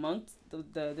conversations amongst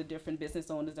the different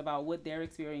business owners about what they're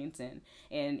experiencing.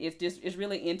 And it's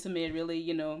really intimate, really,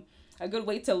 a good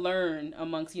way to learn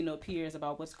amongst, peers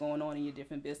about what's going on in your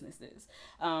different businesses.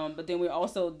 But then we're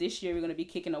also, this year, we're going to be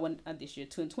kicking off, in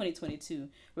 2022,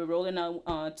 we're rolling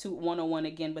out to 101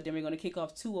 again, but then we're going to kick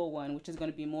off 201, which is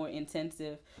going to be more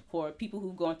intensive for people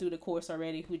who've gone through the course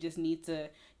already, who just need to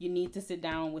sit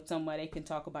down with somebody that can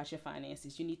talk about your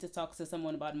finances. You need to talk to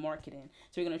someone about marketing.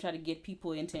 So we're going to try to get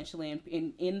people intentionally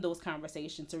in those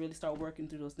conversations to really start working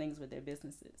through those things with their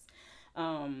businesses.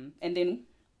 And then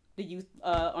the youth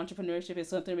entrepreneurship is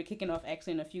something we're kicking off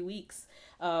actually in a few weeks.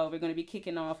 We're going to be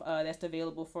kicking off, that's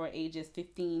available for ages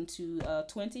 15 to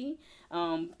 20.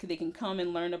 They can come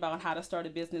and learn about how to start a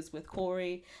business with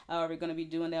Corey. We're going to be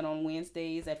doing that on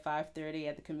Wednesdays at 5:30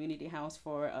 at the community house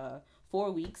for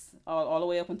 4 weeks, all the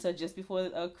way up until just before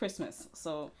Christmas.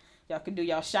 So y'all can do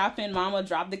y'all shopping. Mama,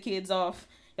 drop the kids off.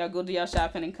 Y'all go do y'all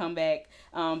shopping and come back.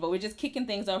 But we're just kicking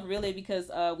things off really because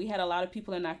we had a lot of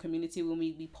people in our community when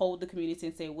we polled the community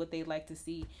and say what they'd like to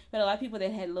see. We had a lot of people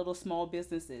that had little small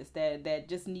businesses that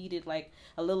just needed like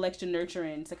a little extra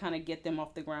nurturing to kind of get them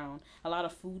off the ground. A lot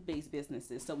of food-based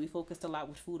businesses. So we focused a lot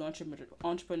with food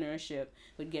entrepreneurship,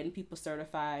 with getting people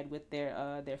certified with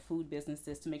their food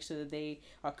businesses to make sure that they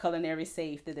are culinary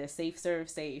safe, that they're safe, serve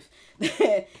safe,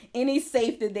 any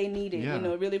safe that they needed,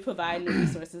 really providing the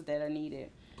resources that are needed.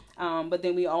 But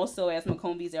then we also, as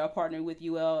McComb Visa, are partnered with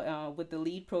UL with the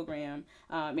LEAD program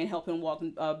and helping walk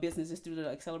businesses through the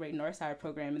Accelerate Northside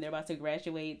program. And they're about to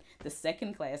graduate the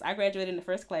second class. I graduated in the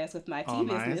first class with my tea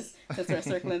business, since we're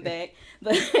circling back.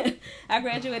 But I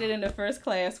graduated in the first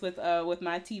class with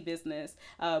my tea business.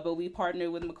 But we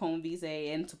partnered with McComb Visa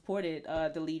and supported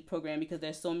the LEAD program because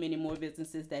there's so many more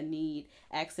businesses that need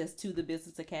access to the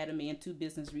Business Academy and to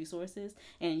business resources.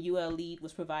 And UL LEAD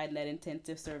was providing that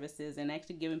intensive services and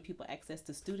actually giving people access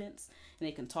to students, and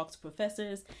they can talk to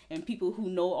professors and people who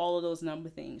know all of those number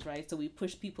things, right? So we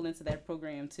push people into that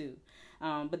program too.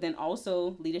 But then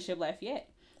also Leadership Lafayette.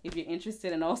 If you're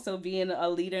interested in also being a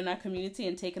leader in our community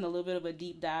and taking a little bit of a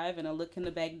deep dive and a look in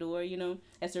the back door,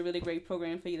 that's a really great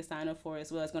program for you to sign up for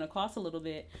as well. It's going to cost a little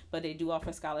bit, but they do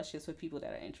offer scholarships for people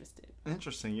that are interested.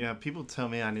 Interesting. Yeah, people tell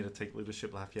me I need to take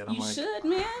Leadership Lafayette. You should,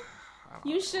 man.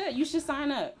 You should. You should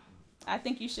sign up. I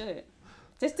think you should.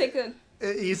 Just take a...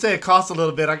 You say it costs a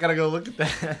little bit. I got to go look at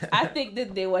that. I think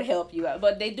that they would help you out.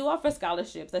 But they do offer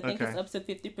scholarships. I think it's up to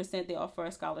 50% they offer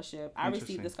a scholarship. I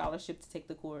received the scholarship to take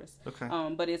the course. Okay.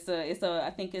 But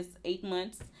I think it's 8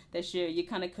 months that you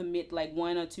kind of commit like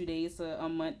 1 or 2 days a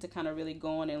month to kind of really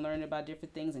go on and learn about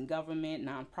different things in government,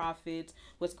 nonprofits,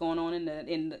 what's going on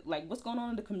what's going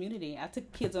on in the community. I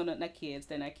took kids on they're not kids.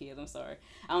 I'm sorry.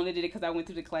 I only did it because I went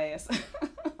through the class.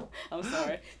 I'm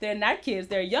sorry. They're not kids.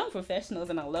 They're young professionals,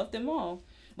 and I love them all.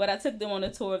 But I took them on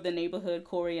a tour of the neighborhood.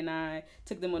 Corey and I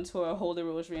took them on a tour of Holy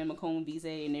Rosary and McComb Visa,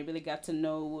 and they really got to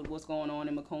know what was going on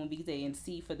in McComb Visa and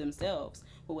see for themselves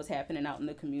what was happening out in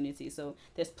the community. So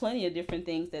there's plenty of different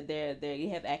things that they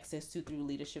have access to through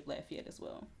Leadership Lafayette as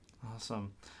well.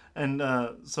 Awesome. And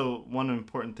so one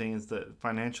important thing is that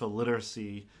financial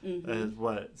literacy is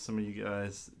what some of you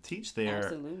guys teach there.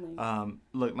 Absolutely.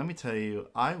 Look, let me tell you,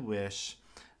 I wish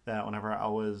that whenever I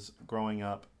was growing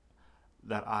up,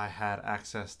 that I had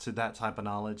access to that type of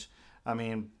knowledge. I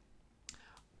mean,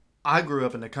 I grew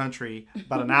up in the country,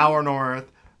 about an hour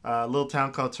north, a little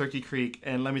town called Turkey Creek.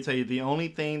 And let me tell you, the only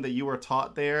thing that you were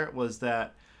taught there was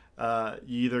that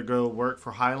you either go work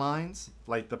for High Lines,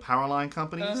 like the power line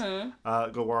companies,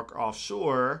 go work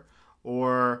offshore,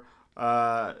 or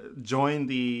join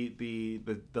the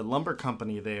lumber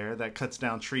company there that cuts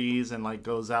down trees and like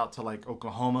goes out to like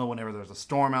Oklahoma whenever there's a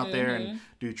storm out there and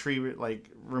do tree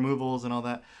removals and all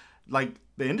that. Like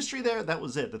the industry there, that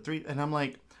was it. And I'm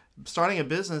like, starting a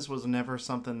business was never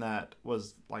something that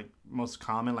was like most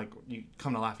common. Like you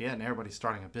come to Lafayette and everybody's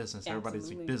starting a business. Absolutely.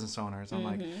 Everybody's like business owners. I'm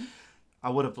like, I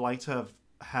would have liked to have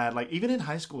had, like, even in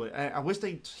high school, I wish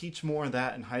they teach more of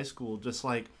that in high school, just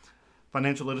like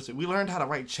financial literacy. We learned how to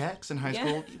write checks in high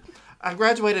school. I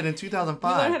graduated in 2005.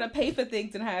 We learned how to pay for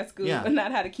things in high school, but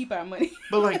not how to keep our money.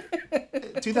 But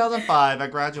like 2005, I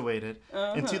graduated.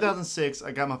 In 2006,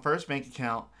 I got my first bank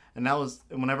account. And that was,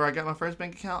 whenever I got my first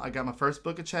bank account, I got my first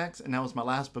book of checks, and that was my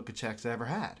last book of checks I ever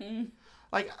had.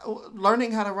 Like,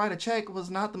 learning how to write a check was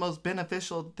not the most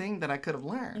beneficial thing that I could have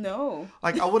learned. No.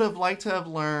 Like, I would have liked to have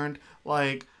learned,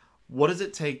 like, what does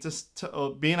it take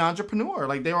to be an entrepreneur?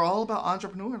 Like, they were all about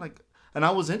entrepreneur. Like, and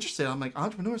I was interested. I'm like,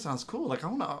 entrepreneur sounds cool. Like, I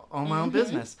want to own my own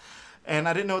business. And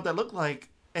I didn't know what that looked like.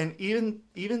 And even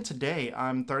today,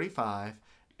 I'm 35,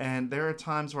 and there are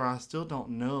times where I still don't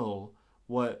know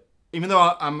what... Even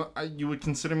though you would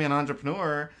consider me an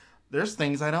entrepreneur, there's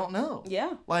things I don't know.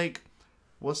 Yeah. Like,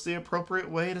 what's the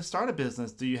appropriate way to start a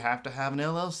business? Do you have to have an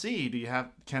LLC?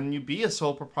 Can you be a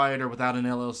sole proprietor without an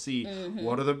LLC?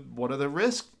 What are the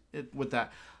risks with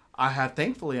that?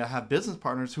 Thankfully I have business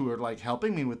partners who are like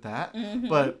helping me with that.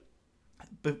 But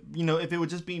you know, if it would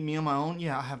just be me on my own,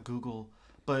 I have Google,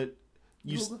 but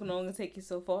Google can only take you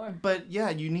so far. But yeah,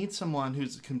 you need someone who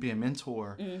can be a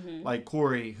mentor, like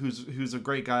Corey, who's a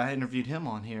great guy. I interviewed him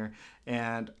on here,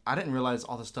 and I didn't realize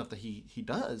all the stuff that he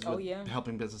does with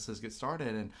helping businesses get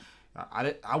started. And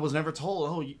I was never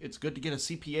told, it's good to get a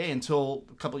CPA until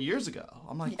a couple of years ago.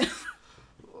 I'm like,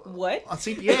 what? A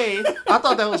CPA? I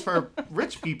thought that was for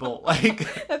rich people.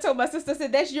 Like, that's what my sister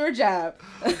said. That's your job.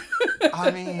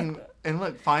 I mean, and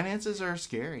look, finances are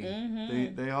scary.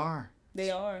 They are. They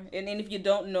are. And if you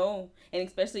don't know, and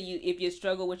especially if you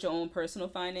struggle with your own personal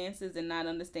finances and not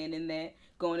understanding that,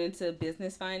 going into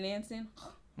business financing,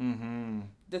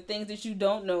 the things that you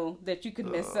don't know that you could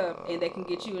mess up and that can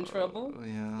get you in trouble,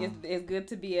 it's good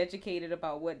to be educated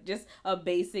about just a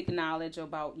basic knowledge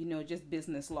about, just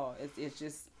business law. It's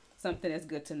just something that's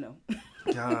good to know.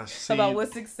 Gosh, about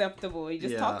what's acceptable. You're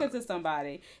just talking to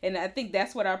somebody. And I think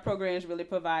that's what our programs really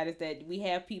provide, is that we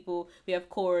have people, we have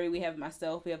Corey, we have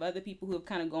myself, we have other people who have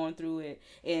kind of gone through it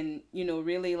and,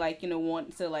 really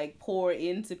want to like pour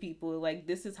into people. Like,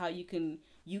 this is how you can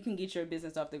get your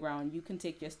business off the ground. You can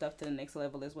take your stuff to the next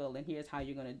level as well. And here's how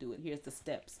you're going to do it. Here's the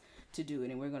steps to do it.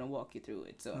 And we're going to walk you through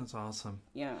it. So that's awesome.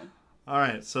 Yeah. All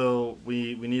right. So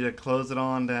we need to close it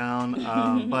on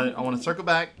down. But I want to circle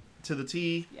back to the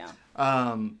tea. Yeah.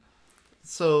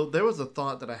 So there was a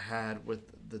thought that I had with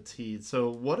the tea.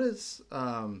 So what is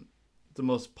the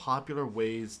most popular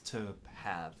ways to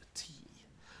have tea?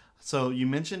 So you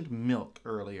mentioned milk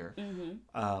earlier.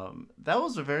 That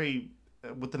was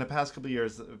within the past couple of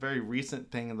years, a very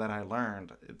recent thing that I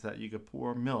learned is that you could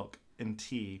pour milk in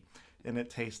tea and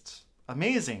it tastes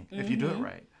amazing if you do it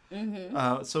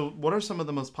right. So what are some of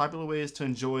the most popular ways to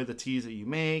enjoy the teas that you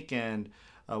make, and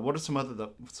what are some of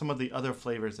the other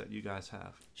flavors that you guys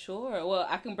have? Sure. Well,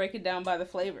 I can break it down by the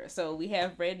flavor. So we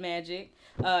have Red Magic,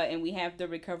 and we have the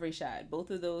Recovery Shot. Both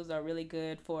of those are really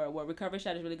good Recovery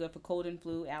Shot is really good for cold and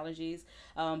flu, allergies.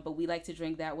 But we like to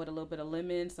drink that with a little bit of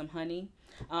lemon, some honey.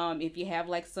 If you have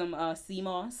like some sea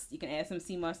moss, you can add some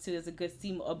sea moss too. It's a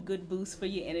good boost for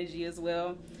your energy as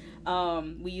well.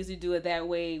 We usually do it that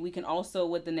way. We can also,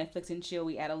 with the Netflix and chill,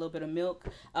 we add a little bit of milk.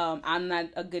 I'm not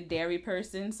a good dairy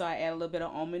person, so I add a little bit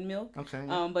of almond milk. Okay.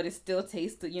 But it still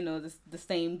tastes, the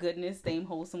same goodness, same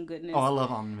wholesome goodness. Oh, I love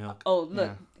almond milk. Oh, look.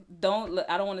 Yeah.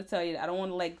 I don't want to tell you, I don't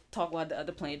want to like talk about the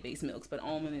other plant-based milks, but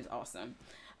almond is awesome.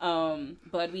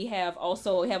 But we have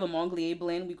a Monglier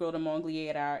blend. We grow the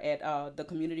Monglier at the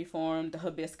community farm. The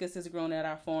hibiscus is grown at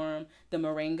our farm. The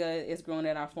moringa is grown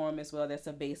at our farm as well. That's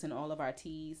a base in all of our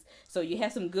teas. So you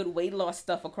have some good weight loss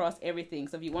stuff across everything.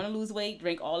 So if you want to lose weight,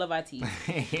 drink all of our teas.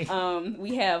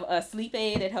 We have a sleep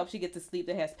aid that helps you get to sleep,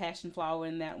 that has passion flower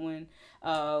in that one.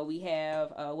 We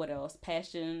have what else?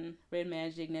 Passion, Red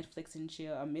Magic, Netflix and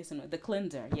chill. I'm missing one. The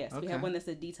cleanser. Yes, okay. We have one that's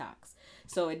a detox.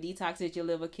 So it detoxes your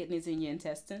liver, kidneys, and your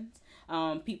intestines.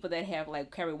 People that have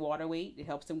carry water weight, it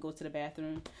helps them go to the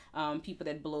bathroom. People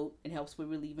that bloat, it helps with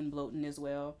relieving bloating as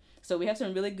well. So we have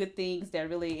some really good things that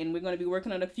really, and we're going to be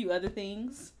working on a few other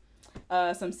things.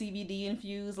 Some CBD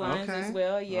infused lines as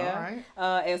well, yeah.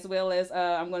 Right. As well as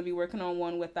I'm going to be working on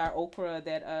one with our okra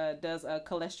that does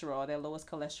cholesterol, that lowers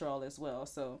cholesterol as well.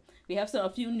 So we have a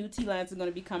few new tea lines that are going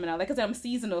to be coming out. Like I said, I'm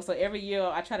seasonal, so every year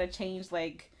I try to change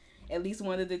at least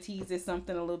one of the teas is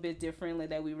something a little bit different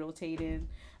that we rotate in.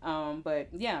 But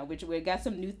yeah, we got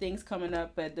some new things coming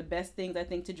up. But the best things I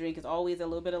think to drink is always a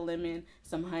little bit of lemon,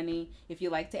 some honey. If you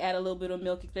like to add a little bit of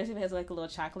milk, especially if it has a little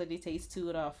chocolatey taste to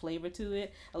it or a flavor to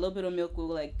it, a little bit of milk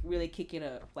will really kick it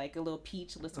up. Like a little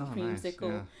peach with some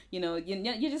creamsicle. Nice,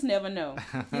 yeah. You just never know.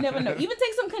 You never know. Even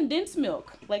take some condensed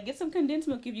milk. Get some condensed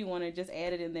milk if you want to. Just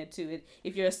add it in there too.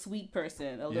 If you're a sweet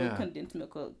person, a little condensed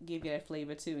milk will give you that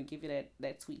flavor too and give you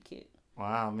that sweet kick.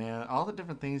 Wow, man! All the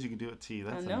different things you can do with tea.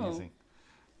 That's amazing.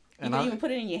 You can even put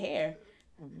it in your hair.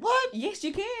 What? Yes,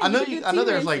 you can. I know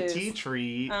there's tea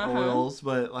tree oils,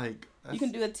 but you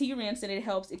can do a tea rinse and it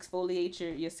helps exfoliate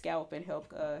your scalp and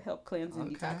help cleanse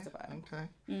and detoxify. Okay.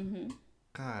 Mm-hmm.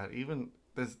 God, even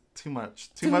there's too much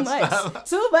stuff.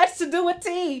 Too much to do with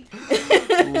tea.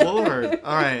 Lord.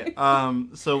 All right.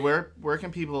 So where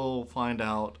can people find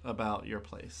out about your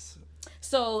place?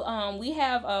 So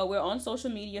we're on social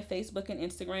media, Facebook and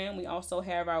Instagram. We also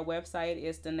have our website,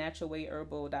 it's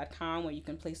thenaturalwayherbal.com, where you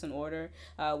can place an order.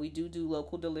 We do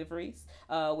local deliveries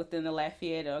within the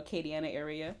Lafayette or Acadiana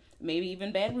area, maybe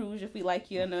even Baton Rouge if we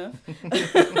like you enough.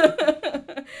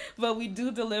 But we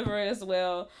do deliver as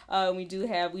well. We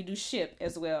do ship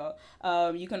as well.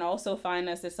 You can also find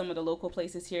us at some of the local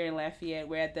places here in Lafayette.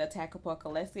 We're at the Takapaw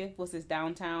Collective, which is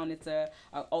downtown. It's a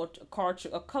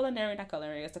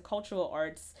cultural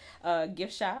arts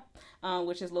gift shop,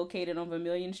 which is located on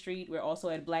Vermilion Street. We're also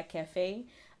at Black Cafe.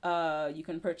 You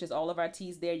can purchase all of our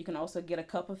teas there. You can also get a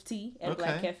cup of tea at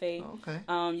Black Cafe. Okay.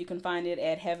 You can find it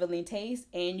at Heavenly Taste,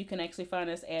 and you can actually find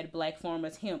us at Black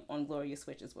Farmers Hemp on Gloria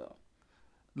Switch as well.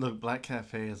 Look, Black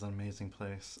Cafe is an amazing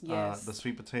place. Yes. The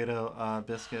sweet potato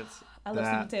biscuits. I love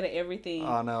sweet potato everything.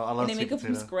 Oh no, I love sweet potato. And they make them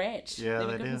from scratch. Yeah, they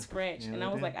make them from scratch. Yeah, and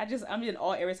I was like, I'm in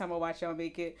awe every time I watch y'all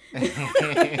make it.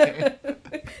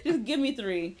 Just give me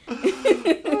 3.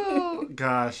 Oh,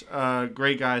 gosh,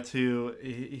 great guy too.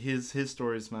 His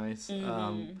story is nice.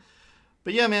 Mm-hmm.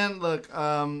 But yeah, man, look,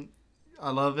 I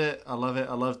love it. I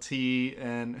love tea,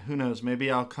 and who knows, maybe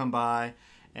I'll come by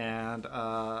and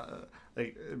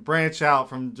branch out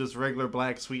from just regular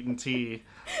black sweetened tea.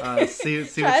 See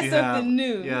what you have. Try something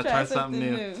new. Yeah, try something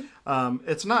new.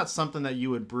 It's not something that you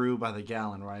would brew by the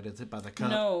gallon, right? Is it by the cup?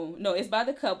 No, it's by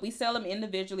the cup. We sell them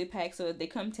individually packed, so they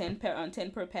come 10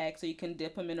 per pack, so you can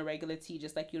dip them in a regular tea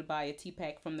just like you'd buy a tea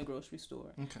pack from the grocery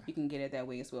store. Okay. You can get it that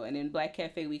way as well. And in Black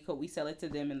Cafe, we sell it to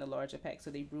them in the larger pack, so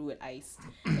they brew it iced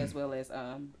as well as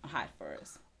hot for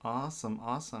us. Awesome.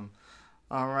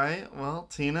 All right. Well,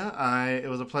 Tina, it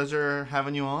was a pleasure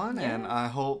having you on, and I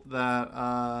hope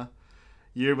that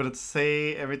you're able to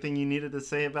say everything you needed to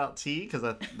say about tea, because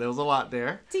there was a lot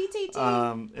there. Tea.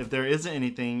 If there isn't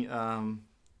anything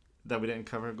that we didn't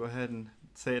cover, go ahead and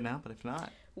say it now, but if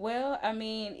not. Well, I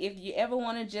mean, if you ever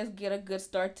want to just get a good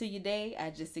start to your day, I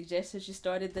just suggest that you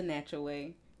start it the natural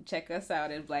way. Check us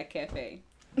out at Black Cafe.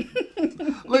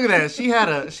 Look at that. She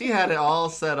had it all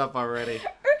set up already.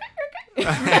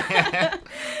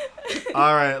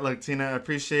 All right, look, Tina, I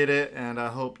appreciate it, and I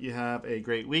hope you have a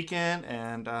great weekend,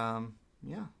 and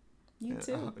you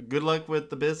too. Good luck with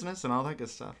the business and all that good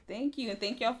stuff. Thank you, and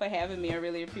thank y'all for having me. I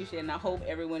really appreciate it, and I hope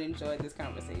everyone enjoyed this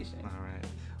conversation. All right,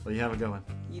 well, you have a good one.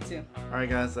 You too. All right,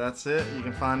 guys, that's it. You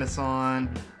can find us on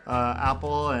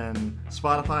Apple and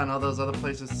Spotify and all those other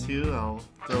places too. I'll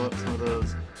throw up some of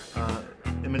those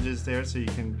images there so you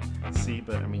can see,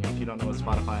 but I mean, if you don't know what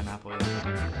Spotify and Apple is,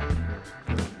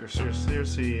 you're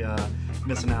seriously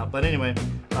missing out. But anyway,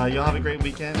 you'll have a great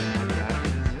weekend, and that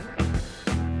is it.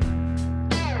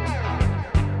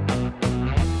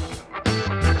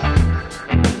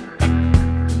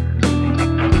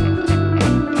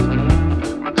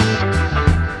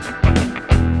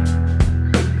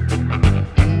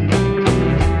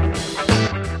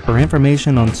 For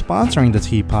information on sponsoring the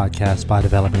Tea Podcast by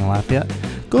Developing Lafayette,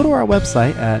 go to our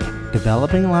website at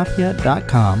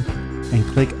developinglafayette.com and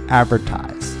click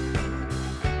Advertise.